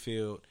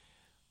Mayfield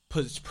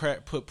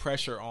put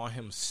pressure on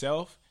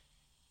himself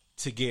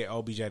to get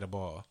OBJ the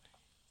ball.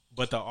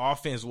 But the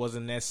offense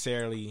wasn't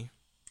necessarily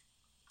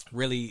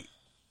really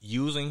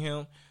using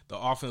him. The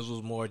offense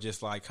was more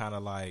just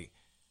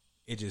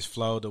it just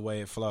flowed the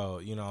way it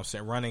flowed. You know what I'm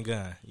saying? Run and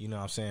gun. You know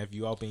what I'm saying? If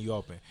you open, you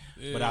open.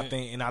 Yeah. But I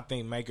think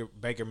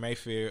Baker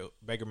Mayfield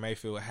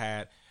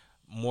had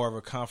more of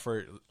a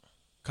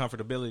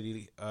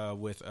comfortability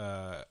with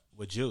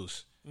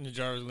Juice. And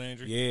Jarvis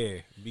Landry.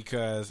 Yeah,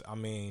 because I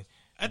think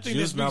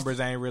Juice numbers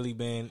ain't really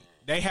been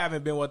they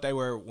haven't been what they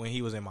were when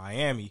he was in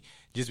Miami,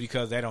 just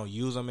because they don't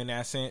use him in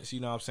that sense. You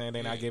know what I'm saying?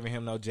 They're not giving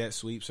him no jet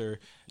sweeps or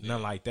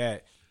nothing like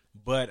that.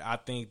 But I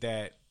think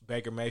that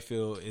Baker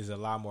Mayfield is a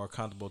lot more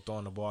comfortable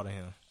throwing the ball to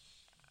him.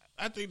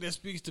 I think that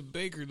speaks to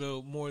Baker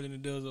though more than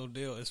it does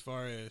Odell, as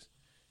far as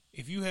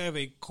if you have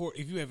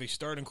a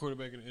starting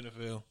quarterback in the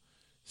NFL,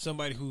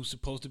 somebody who's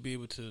supposed to be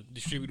able to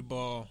distribute the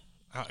ball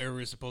however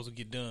it's supposed to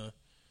get done.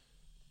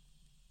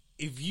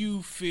 If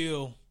you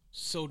feel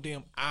so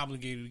damn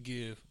obligated to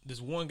give this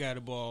one guy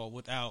the ball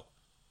without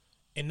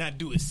and not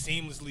do it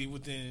seamlessly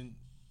within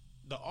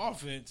the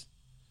offense,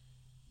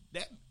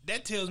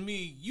 that tells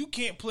me you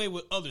can't play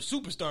with other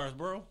superstars,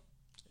 bro.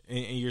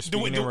 And you're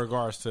speaking in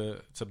regards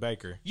to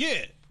Baker.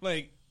 Yeah,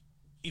 like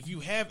if you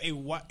have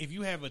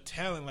a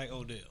talent like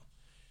Odell,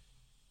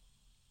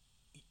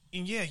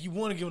 and you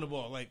want to give him the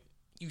ball, like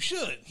you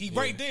should. He's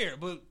right there,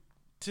 but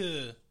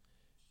to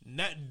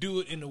not do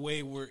it in a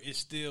way where it's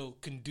still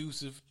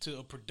conducive to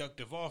a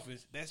productive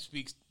offense, that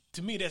speaks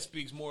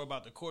more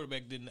about the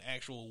quarterback than the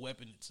actual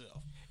weapon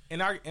itself.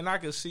 And I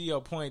can see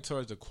your point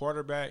towards the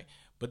quarterback,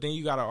 but then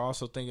you got to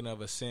also thinking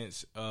of a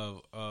sense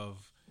of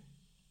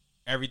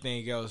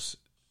everything else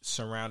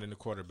surrounding the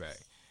quarterback.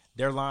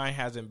 Their line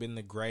hasn't been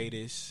the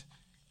greatest.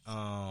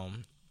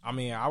 I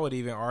mean, I would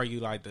even argue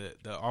like the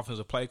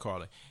offensive play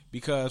calling,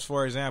 because,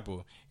 for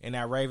example, in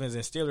that Ravens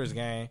and Steelers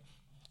game,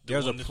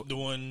 the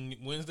one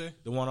Wednesday,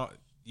 the one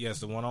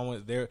on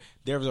Wednesday.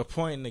 There was a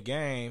point in the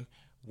game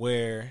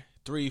where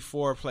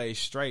 3-4 plays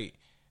straight,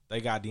 they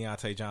got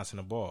Deontay Johnson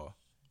the ball,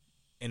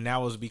 and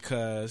that was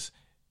because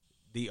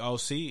the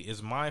OC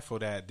is mindful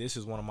that this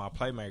is one of my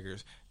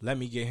playmakers. Let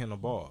me get him the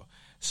ball.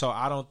 So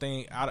I don't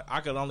think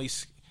I could only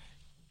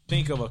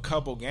think of a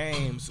couple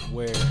games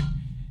where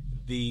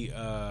the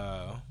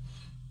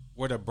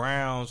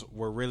Browns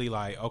were really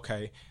like,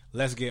 okay,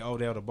 let's get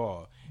Odell the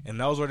ball. And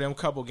those were them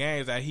couple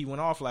games that he went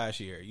off last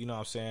year. You know what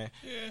I'm saying?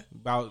 Yeah.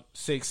 About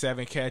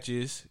 6-7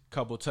 catches,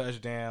 couple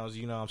touchdowns,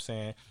 you know what I'm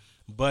saying?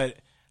 But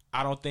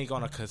I don't think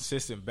on a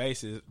consistent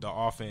basis the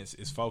offense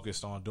is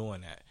focused on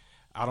doing that.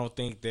 I don't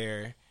think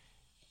they've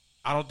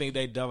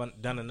done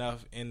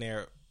enough in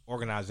their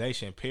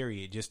organization,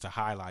 period, just to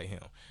highlight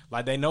him.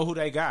 Like, they know who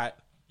they got,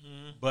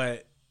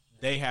 but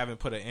they haven't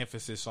put an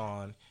emphasis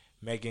on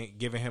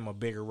giving him a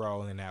bigger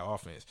role in that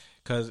offense,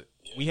 because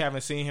we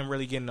haven't seen him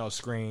really getting those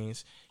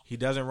screens. He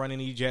doesn't run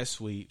any jet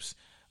sweeps.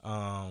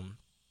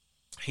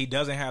 He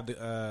doesn't have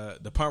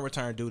the punt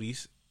return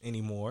duties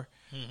anymore.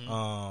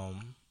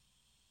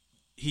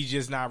 He's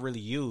just not really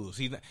used.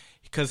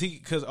 Because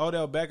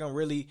Odell Beckham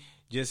really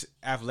just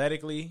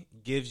athletically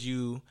gives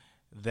you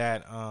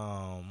that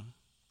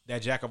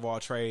jack of all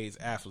trades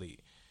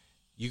athlete.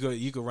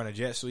 You could run a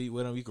jet sweep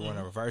with him. You could run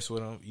a reverse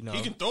with him. You know,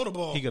 he can throw the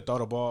ball. He could throw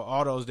the ball.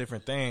 All those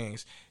different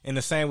things. And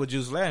the same with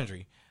Juice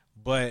Landry.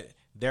 But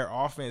their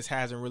offense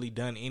hasn't really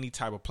done any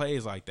type of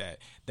plays like that.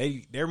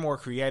 They're more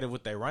creative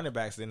with their running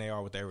backs than they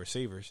are with their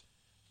receivers.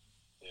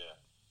 Yeah,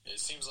 it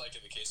seems like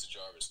in the case of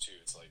Jarvis too.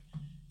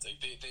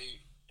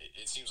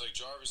 It seems like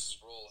Jarvis's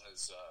role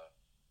has.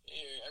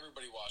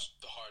 Everybody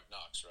watched the Hard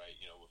Knocks, right?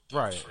 You know,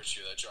 the first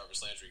year that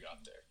Jarvis Landry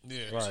got there.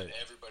 Yeah, he was in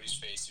everybody's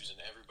face. He was in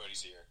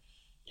everybody's ear.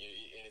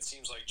 And it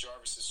seems like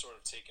Jarvis has sort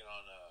of taken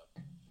on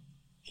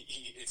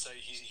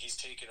he's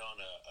taken on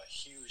a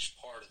huge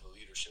part of the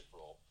leadership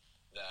role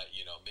that,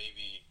 you know,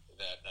 maybe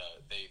that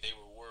they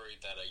were worried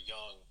that a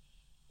young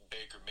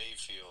Baker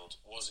Mayfield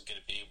wasn't going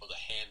to be able to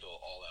handle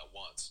all at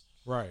once.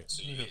 Right.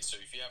 So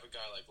if you have a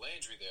guy like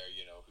Landry there,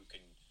 you know, who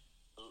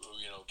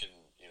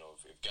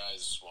if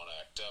guys want to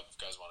act up, if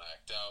guys want to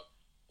act out,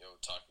 you know,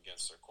 talk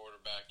against their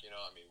quarterback, you know,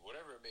 I mean,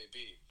 whatever it may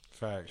be.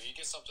 Facts. You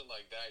get something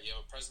like that, you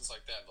have a presence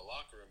like that in the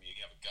locker room, you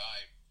have a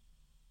guy,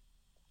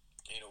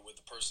 you know, with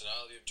the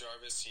personality of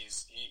Jarvis.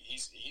 He's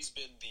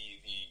been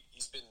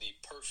the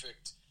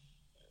perfect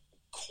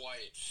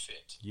quiet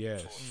fit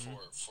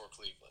for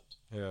Cleveland.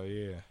 Hell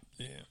yeah.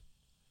 Yeah.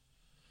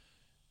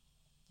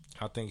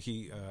 I think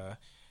he's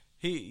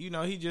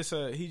just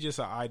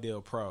an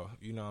ideal pro.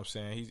 You know what I'm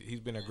saying? He's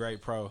been a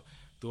great pro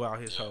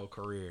throughout his whole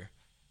career.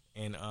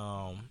 And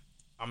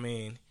I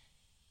mean,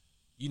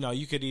 you know,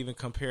 you could even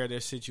compare their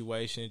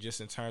situation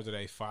just in terms of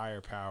their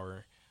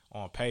firepower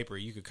on paper.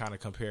 You could kind of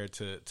compare it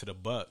to the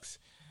Bucks.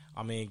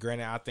 I mean,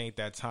 granted, I think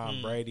that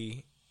Tom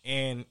Brady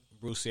and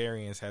Bruce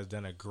Arians has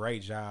done a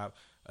great job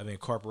of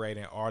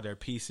incorporating all their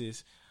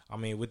pieces. I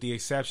mean, with the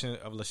exception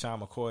of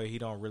LaShawn McCoy, he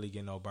don't really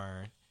get no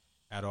burn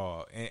at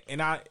all.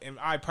 And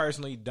I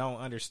personally don't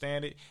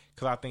understand it,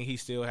 because I think he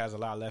still has a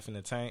lot left in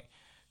the tank.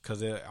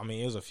 Because it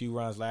was a few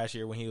runs last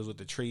year when he was with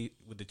the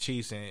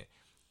Chiefs, and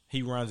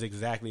he runs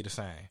exactly the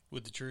same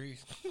with the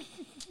trees.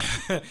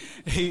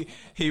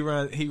 he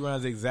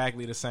runs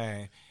exactly the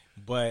same.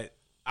 But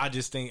I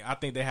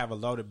think they have a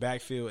loaded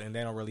backfield, and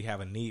they don't really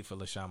have a need for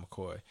LaShawn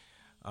McCoy.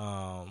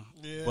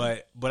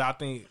 But I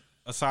think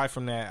aside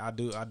from that, I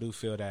do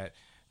feel that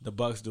the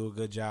Bucks do a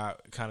good job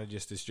kind of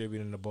just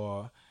distributing the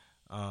ball,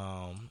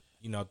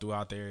 you know,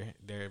 throughout their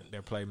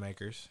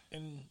playmakers.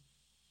 And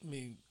I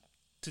mean,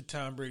 to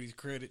Tom Brady's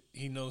credit,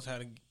 he knows how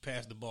to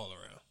pass the ball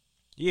around.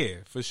 Yeah,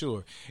 for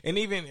sure. And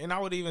I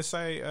would even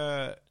say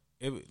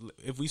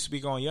if we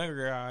speak on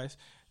younger guys,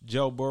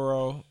 Joe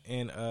Burrow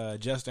and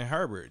Justin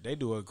Herbert, they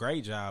do a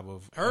great job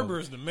of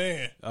Herbert's the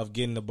man of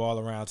getting the ball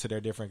around to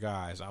their different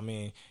guys. I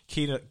mean,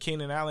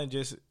 Keenan Allen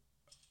just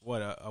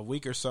a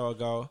week or so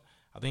ago,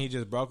 I think he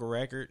just broke a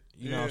record.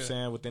 You know what I'm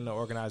saying, within the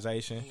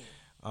organization.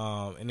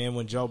 And then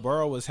when Joe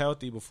Burrow was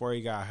healthy before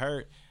he got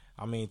hurt,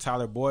 I mean,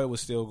 Tyler Boyd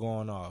was still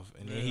going off,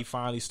 and then he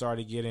finally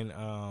started getting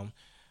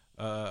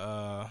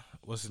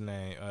what's his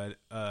name?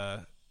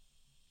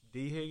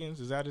 D. Higgins,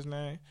 is that his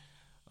name?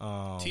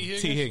 T.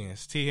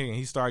 Higgins.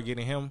 He started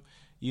getting him,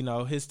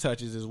 his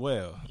touches as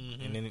well.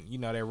 Mm-hmm. And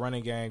then, their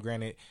running game,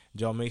 granted,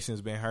 Joe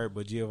Mixon's been hurt,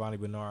 but Giovanni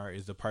Bernard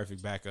is the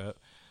perfect backup.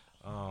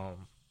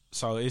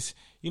 So it's,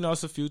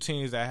 it's a few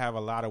teams that have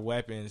a lot of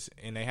weapons,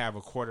 and they have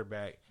a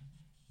quarterback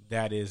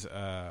that is,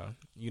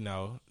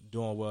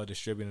 doing well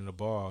distributing the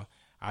ball.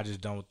 I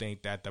just don't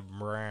think that the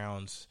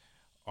Browns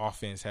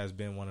offense has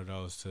been one of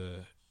those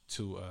to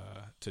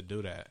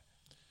do that.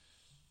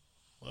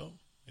 Well,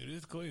 it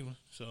is Cleveland,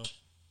 so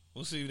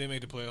we'll see if they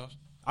make the playoffs.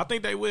 I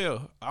think they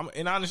will.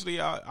 And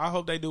honestly, I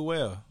hope they do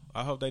well.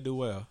 I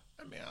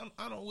mean,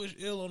 I don't wish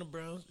ill on the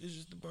Browns. It's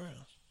just the Browns,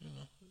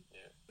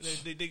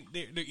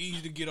 They're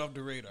easy to get off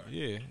the radar.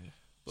 Yeah.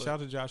 But,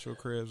 shout out to Joshua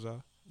Cribbs,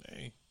 though.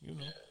 Hey, I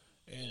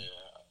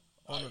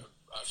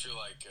feel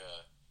like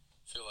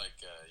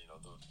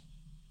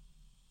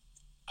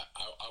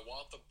I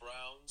want the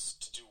Browns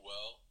to do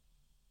well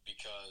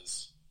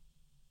because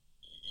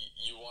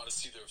you want to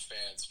see their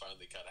fans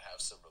finally kind of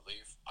have some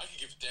relief. I can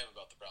give a damn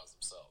about the Browns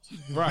themselves.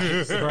 Right.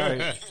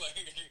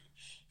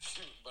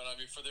 But I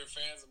mean, for their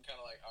fans, I'm kind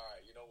of like, all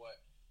right, you know what?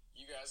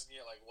 You guys can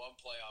get like one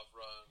playoff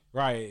run.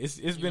 Right. It's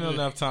been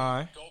enough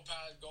time. Go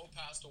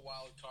past a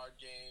wild card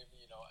game.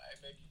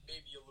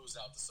 Maybe you lose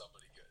out to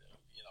somebody good.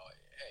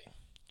 Hey,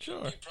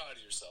 sure. Be proud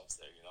of yourselves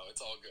there.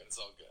 It's all good.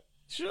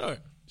 Sure.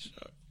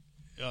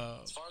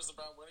 As far as the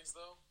Browns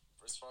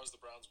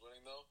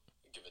winning, though,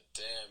 I give a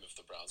damn if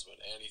the Browns win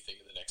anything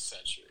in the next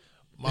century.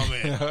 My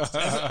man. That's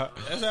how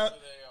they are.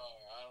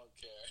 I don't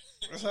care.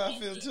 That's how I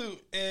feel too.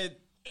 And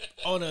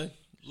on a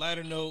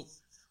lighter note,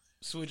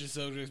 switching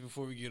subjects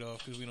before we get off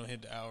because we don't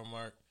hit the hour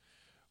mark.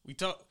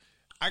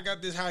 I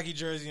got this hockey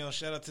jersey on.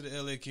 Shout out to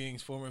the LA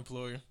Kings, former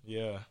employer.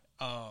 Yeah.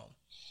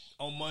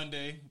 On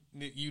Monday,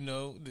 the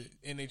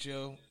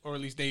NHL, or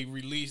at least they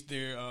released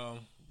their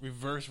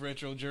reverse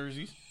retro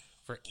jerseys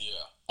for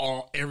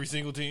every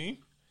single team.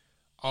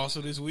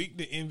 Also this week,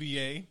 the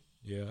NBA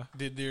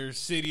did their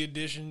city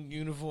edition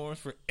uniforms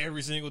for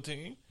every single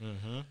team.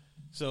 Mm-hmm.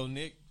 So,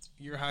 Nick,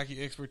 your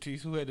hockey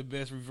expertise, who had the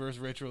best reverse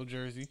retro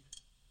jersey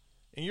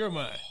in your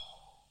mind?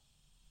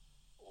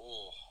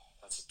 Oh,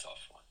 that's a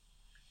tough one.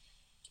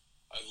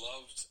 I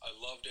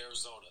loved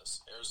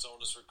Arizona's.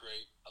 Arizona's were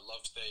great. I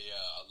loved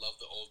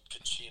the old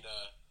Kachina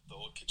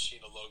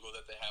logo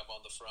that they have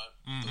on the front.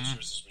 Mm-hmm. Those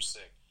jerseys were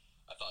sick.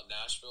 I thought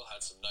Nashville had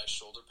some nice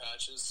shoulder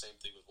patches. Same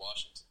thing with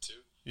Washington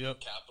too.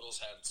 Yep.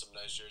 Capitals had some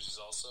nice jerseys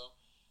also,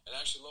 and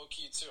actually low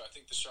key too. I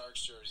think the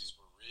Sharks jerseys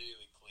were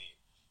really clean.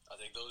 I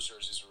think those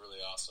jerseys were really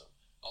awesome.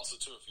 Also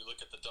too, if you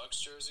look at the Ducks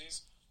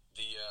jerseys,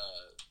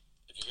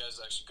 if you guys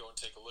actually go and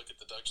take a look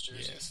at the Ducks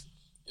jerseys. Yes.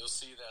 You'll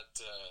see that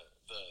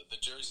the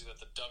jersey that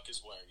the Duck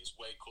is wearing is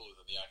way cooler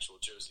than the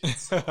actual jersey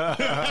itself.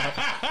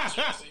 The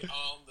jersey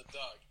on the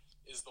Duck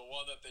is the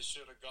one that they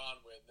should have gone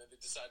with, and then they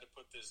decided to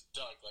put this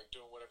Duck, like,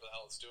 doing whatever the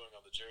hell it's doing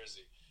on the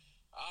jersey.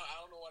 I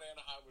don't know what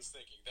Anaheim was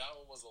thinking. That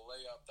one was a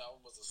layup. That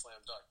one was a slam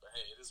dunk. But,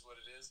 hey, it is what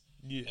it is.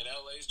 Yeah. And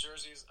LA's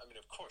jerseys, I mean,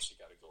 of course you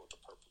got to go with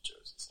the purple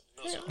jerseys. I mean,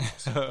 those are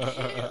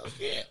awesome.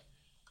 Yeah.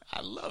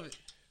 I love it.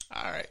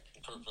 All right.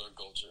 Purple and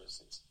gold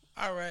jerseys.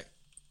 All right.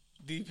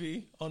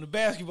 DP, on the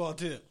basketball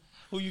tip,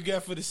 who you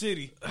got for the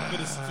city, for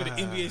the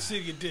NBA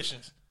City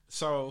editions?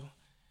 So,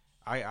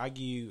 I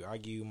give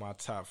you my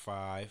top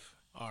 5.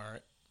 All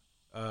right.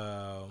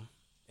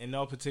 In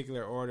no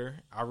particular order,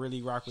 I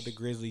really rock with the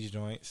Grizzlies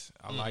joints.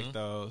 I like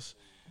those.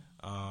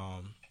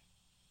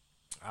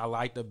 I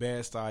like the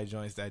Bed-Stuy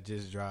joints that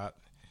just dropped.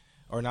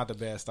 Or not the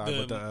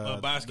Bed-Stuy, but the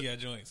Basquiat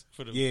joints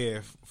for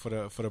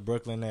the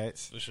Brooklyn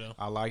Nets. For sure,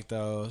 I like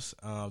those.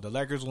 The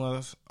Lakers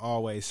ones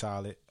always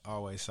solid.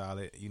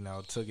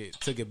 Took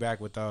it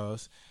back with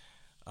those.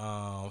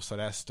 So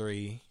that's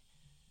 3.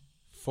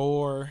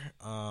 4.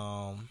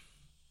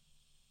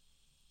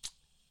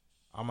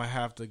 I'm gonna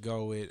have to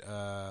go with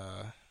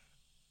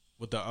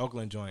the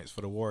Oakland joints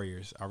for the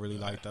Warriors. I really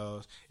like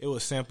those. It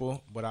was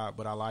simple, but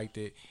I liked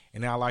it,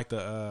 and I like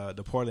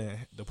the Portland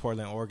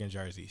Oregon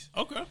jerseys.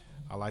 Okay.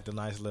 I like the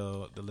nice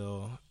little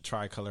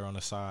tricolor on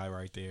the side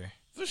right there.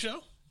 For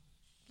sure.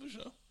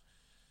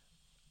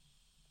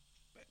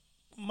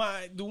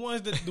 The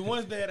ones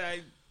that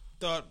I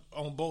thought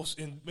on both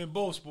in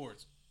both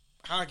sports,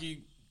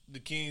 hockey, the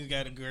Kings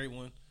got a great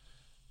one.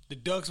 The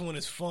Ducks one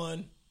is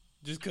fun,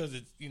 just because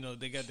it's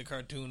they got the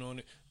cartoon on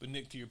it. But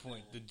Nick, to your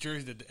point, the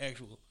jersey that the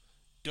actual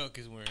Duck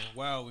is wearing,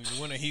 wow, the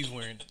one that he's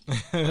wearing,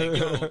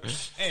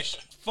 Ash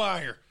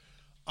fire.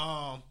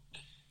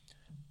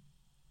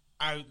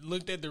 I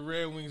looked at the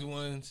Red Wings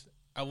ones.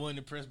 I wasn't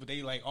impressed, but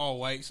they like all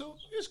white, so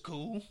it's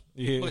cool.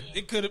 Yeah. But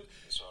it could have.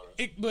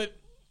 Right. But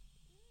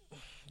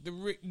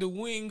the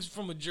Wings,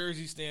 from a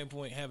jersey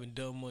standpoint, haven't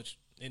done much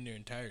in their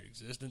entire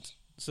existence,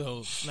 so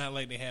it's not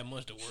like they had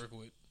much to work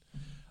with.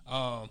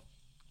 Oh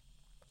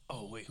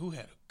wait, who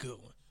had a good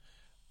one?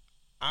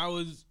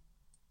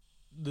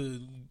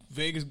 The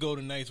Vegas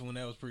Golden Knights one.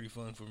 That was pretty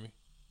fun for me.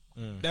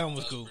 That one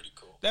was cool. Pretty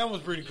cool. That one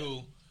was pretty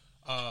cool.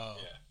 Yeah.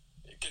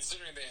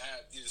 Considering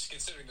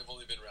they've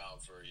only been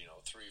around for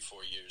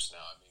 3-4 years now.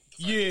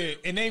 I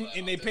mean,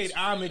 and they paid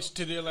homage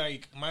to their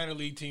like minor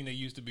league team that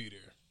used to be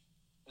there,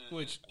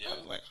 which I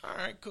was like, all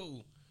right,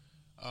 cool.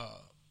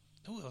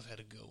 Who else had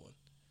a good one?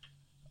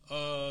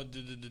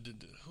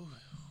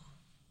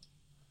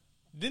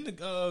 Didn't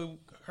the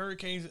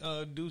Hurricanes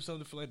do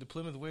something for like the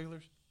Plymouth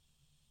Whalers?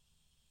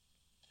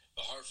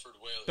 The Hartford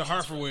Whalers. The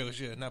Hartford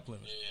Whalers, yeah, not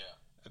Plymouth. Yeah.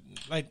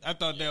 Like I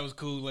thought that was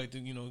cool. Like to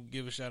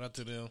give a shout out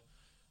to them.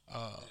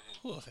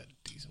 Who else had a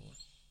decent one?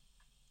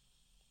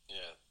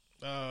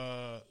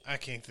 Yeah. I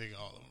can't think of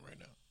all of them right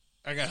now.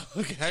 I gotta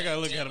look at them. I gotta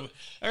look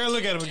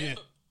at them again.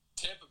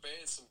 Tampa Bay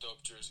had some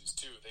dope jerseys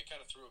too. They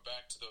kind of threw it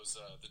back to those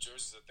the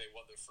jerseys that they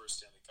won their first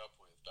Stanley Cup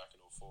with back in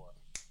 2004.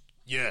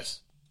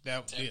 Yes,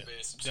 that was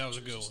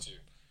a good one. Too.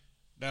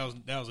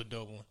 That was a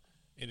dope one.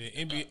 And the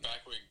NBA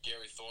back when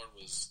Gary Thorne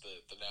was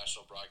the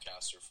national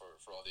broadcaster for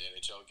all the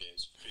NHL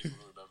games. People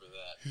who remember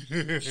that.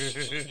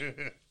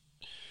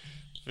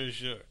 For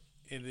sure.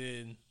 And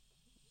then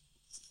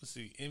let's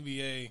see,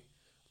 NBA,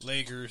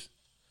 Lakers.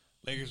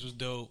 Lakers was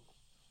dope.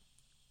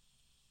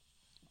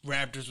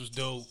 Raptors was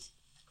dope.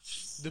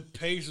 The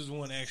Pacers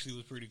one actually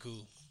was pretty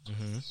cool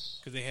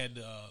because they had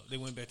they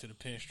went back to the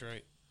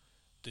pinstripe.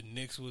 The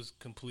Knicks was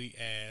complete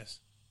ass.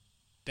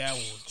 That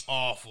one was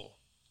awful.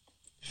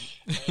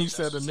 You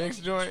said the Knicks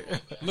joint?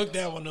 Look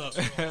that one up.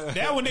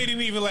 That one they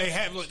didn't even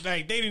have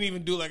they didn't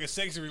even do like a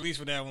sexy release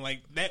for that one.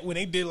 Like that when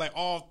they did like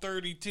all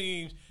 30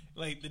 teams,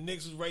 like the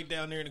Knicks was right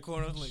down there in the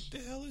corner. I was like, the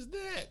hell is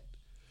that?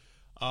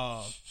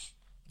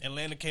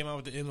 Atlanta came out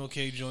with the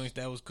MLK joints.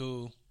 That was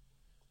cool.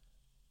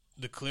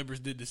 The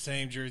Clippers did the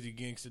same jersey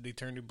again, so they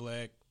turned it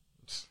black.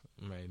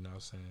 Made no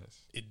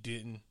sense. It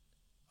didn't.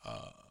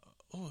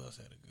 Who else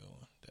had a good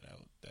one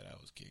that I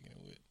was kicking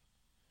it with?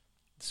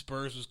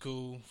 Spurs was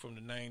cool from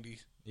the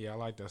 90s. Yeah, I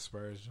like that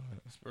Spurs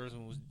joint. Spurs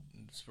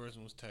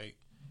one was tight.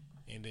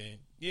 And then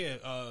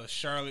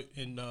Charlotte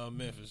and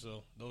Memphis.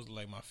 So those are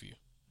like my few.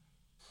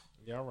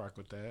 Yeah, I rock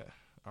with that.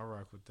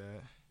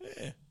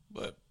 Yeah,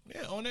 but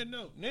on that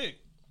note, Nick,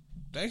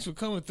 thanks for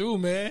coming through,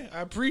 man. I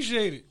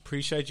appreciate it.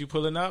 Appreciate you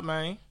pulling up,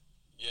 man.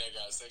 Yeah,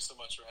 guys, thanks so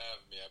much for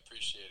having me. I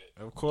appreciate it.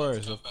 Of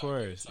course.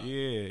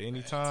 Yeah,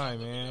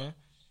 anytime, man.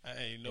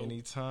 Hey,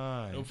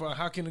 anytime. No problem.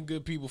 How can the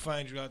good people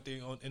find you out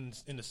there in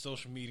the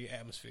social media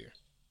atmosphere?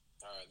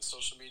 All right, the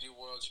social media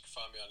world, you can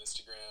find me on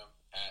Instagram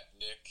at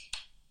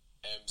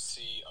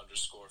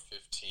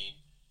NickMC_15.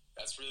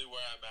 That's really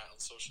where I'm at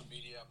on social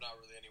media. I'm not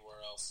really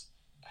anywhere else.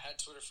 I had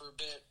Twitter for a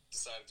bit,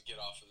 decided to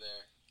get off of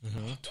there.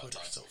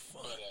 Twitter's so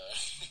fun.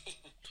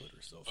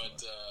 Twitter's so fun.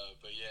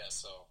 But yeah,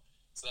 so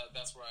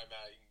that's where I'm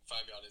at. You can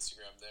find me on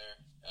Instagram there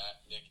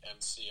at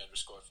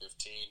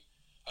NickMC_15.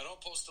 I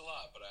don't post a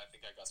lot, but I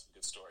think I got some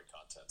good story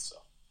content, so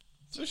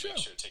for sure.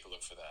 Make sure to take a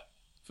look for that.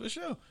 For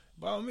sure.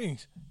 By all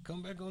means,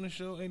 come back on the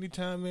show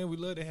anytime, man. We'd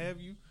love to have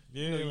you.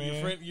 Yeah,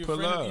 man. You're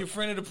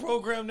friend of the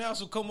program now,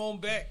 so come on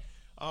back.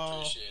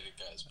 Appreciate it,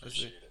 guys.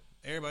 Appreciate it.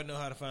 Everybody know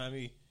how to find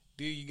me.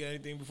 D, you got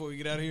anything before we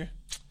get out of here?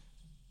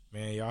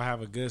 Man, y'all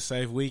have a good,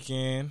 safe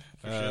weekend.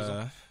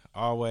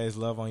 Always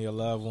love on your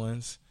loved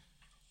ones.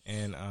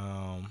 And,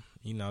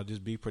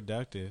 just be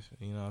productive.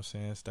 You know what I'm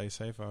saying? Stay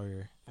safe out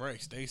here.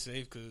 Right. Stay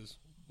safe because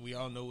we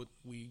all know what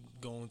we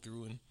going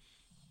through and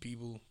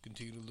people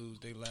continue to lose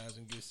their lives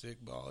and get sick,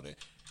 but all that.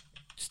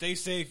 Stay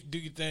safe. Do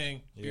your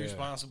thing. Be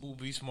responsible.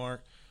 Be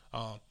smart.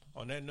 On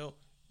that note,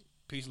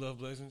 peace, love,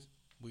 blessings.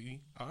 We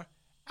are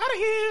out of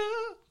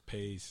here.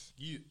 Peace.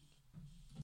 Yeah.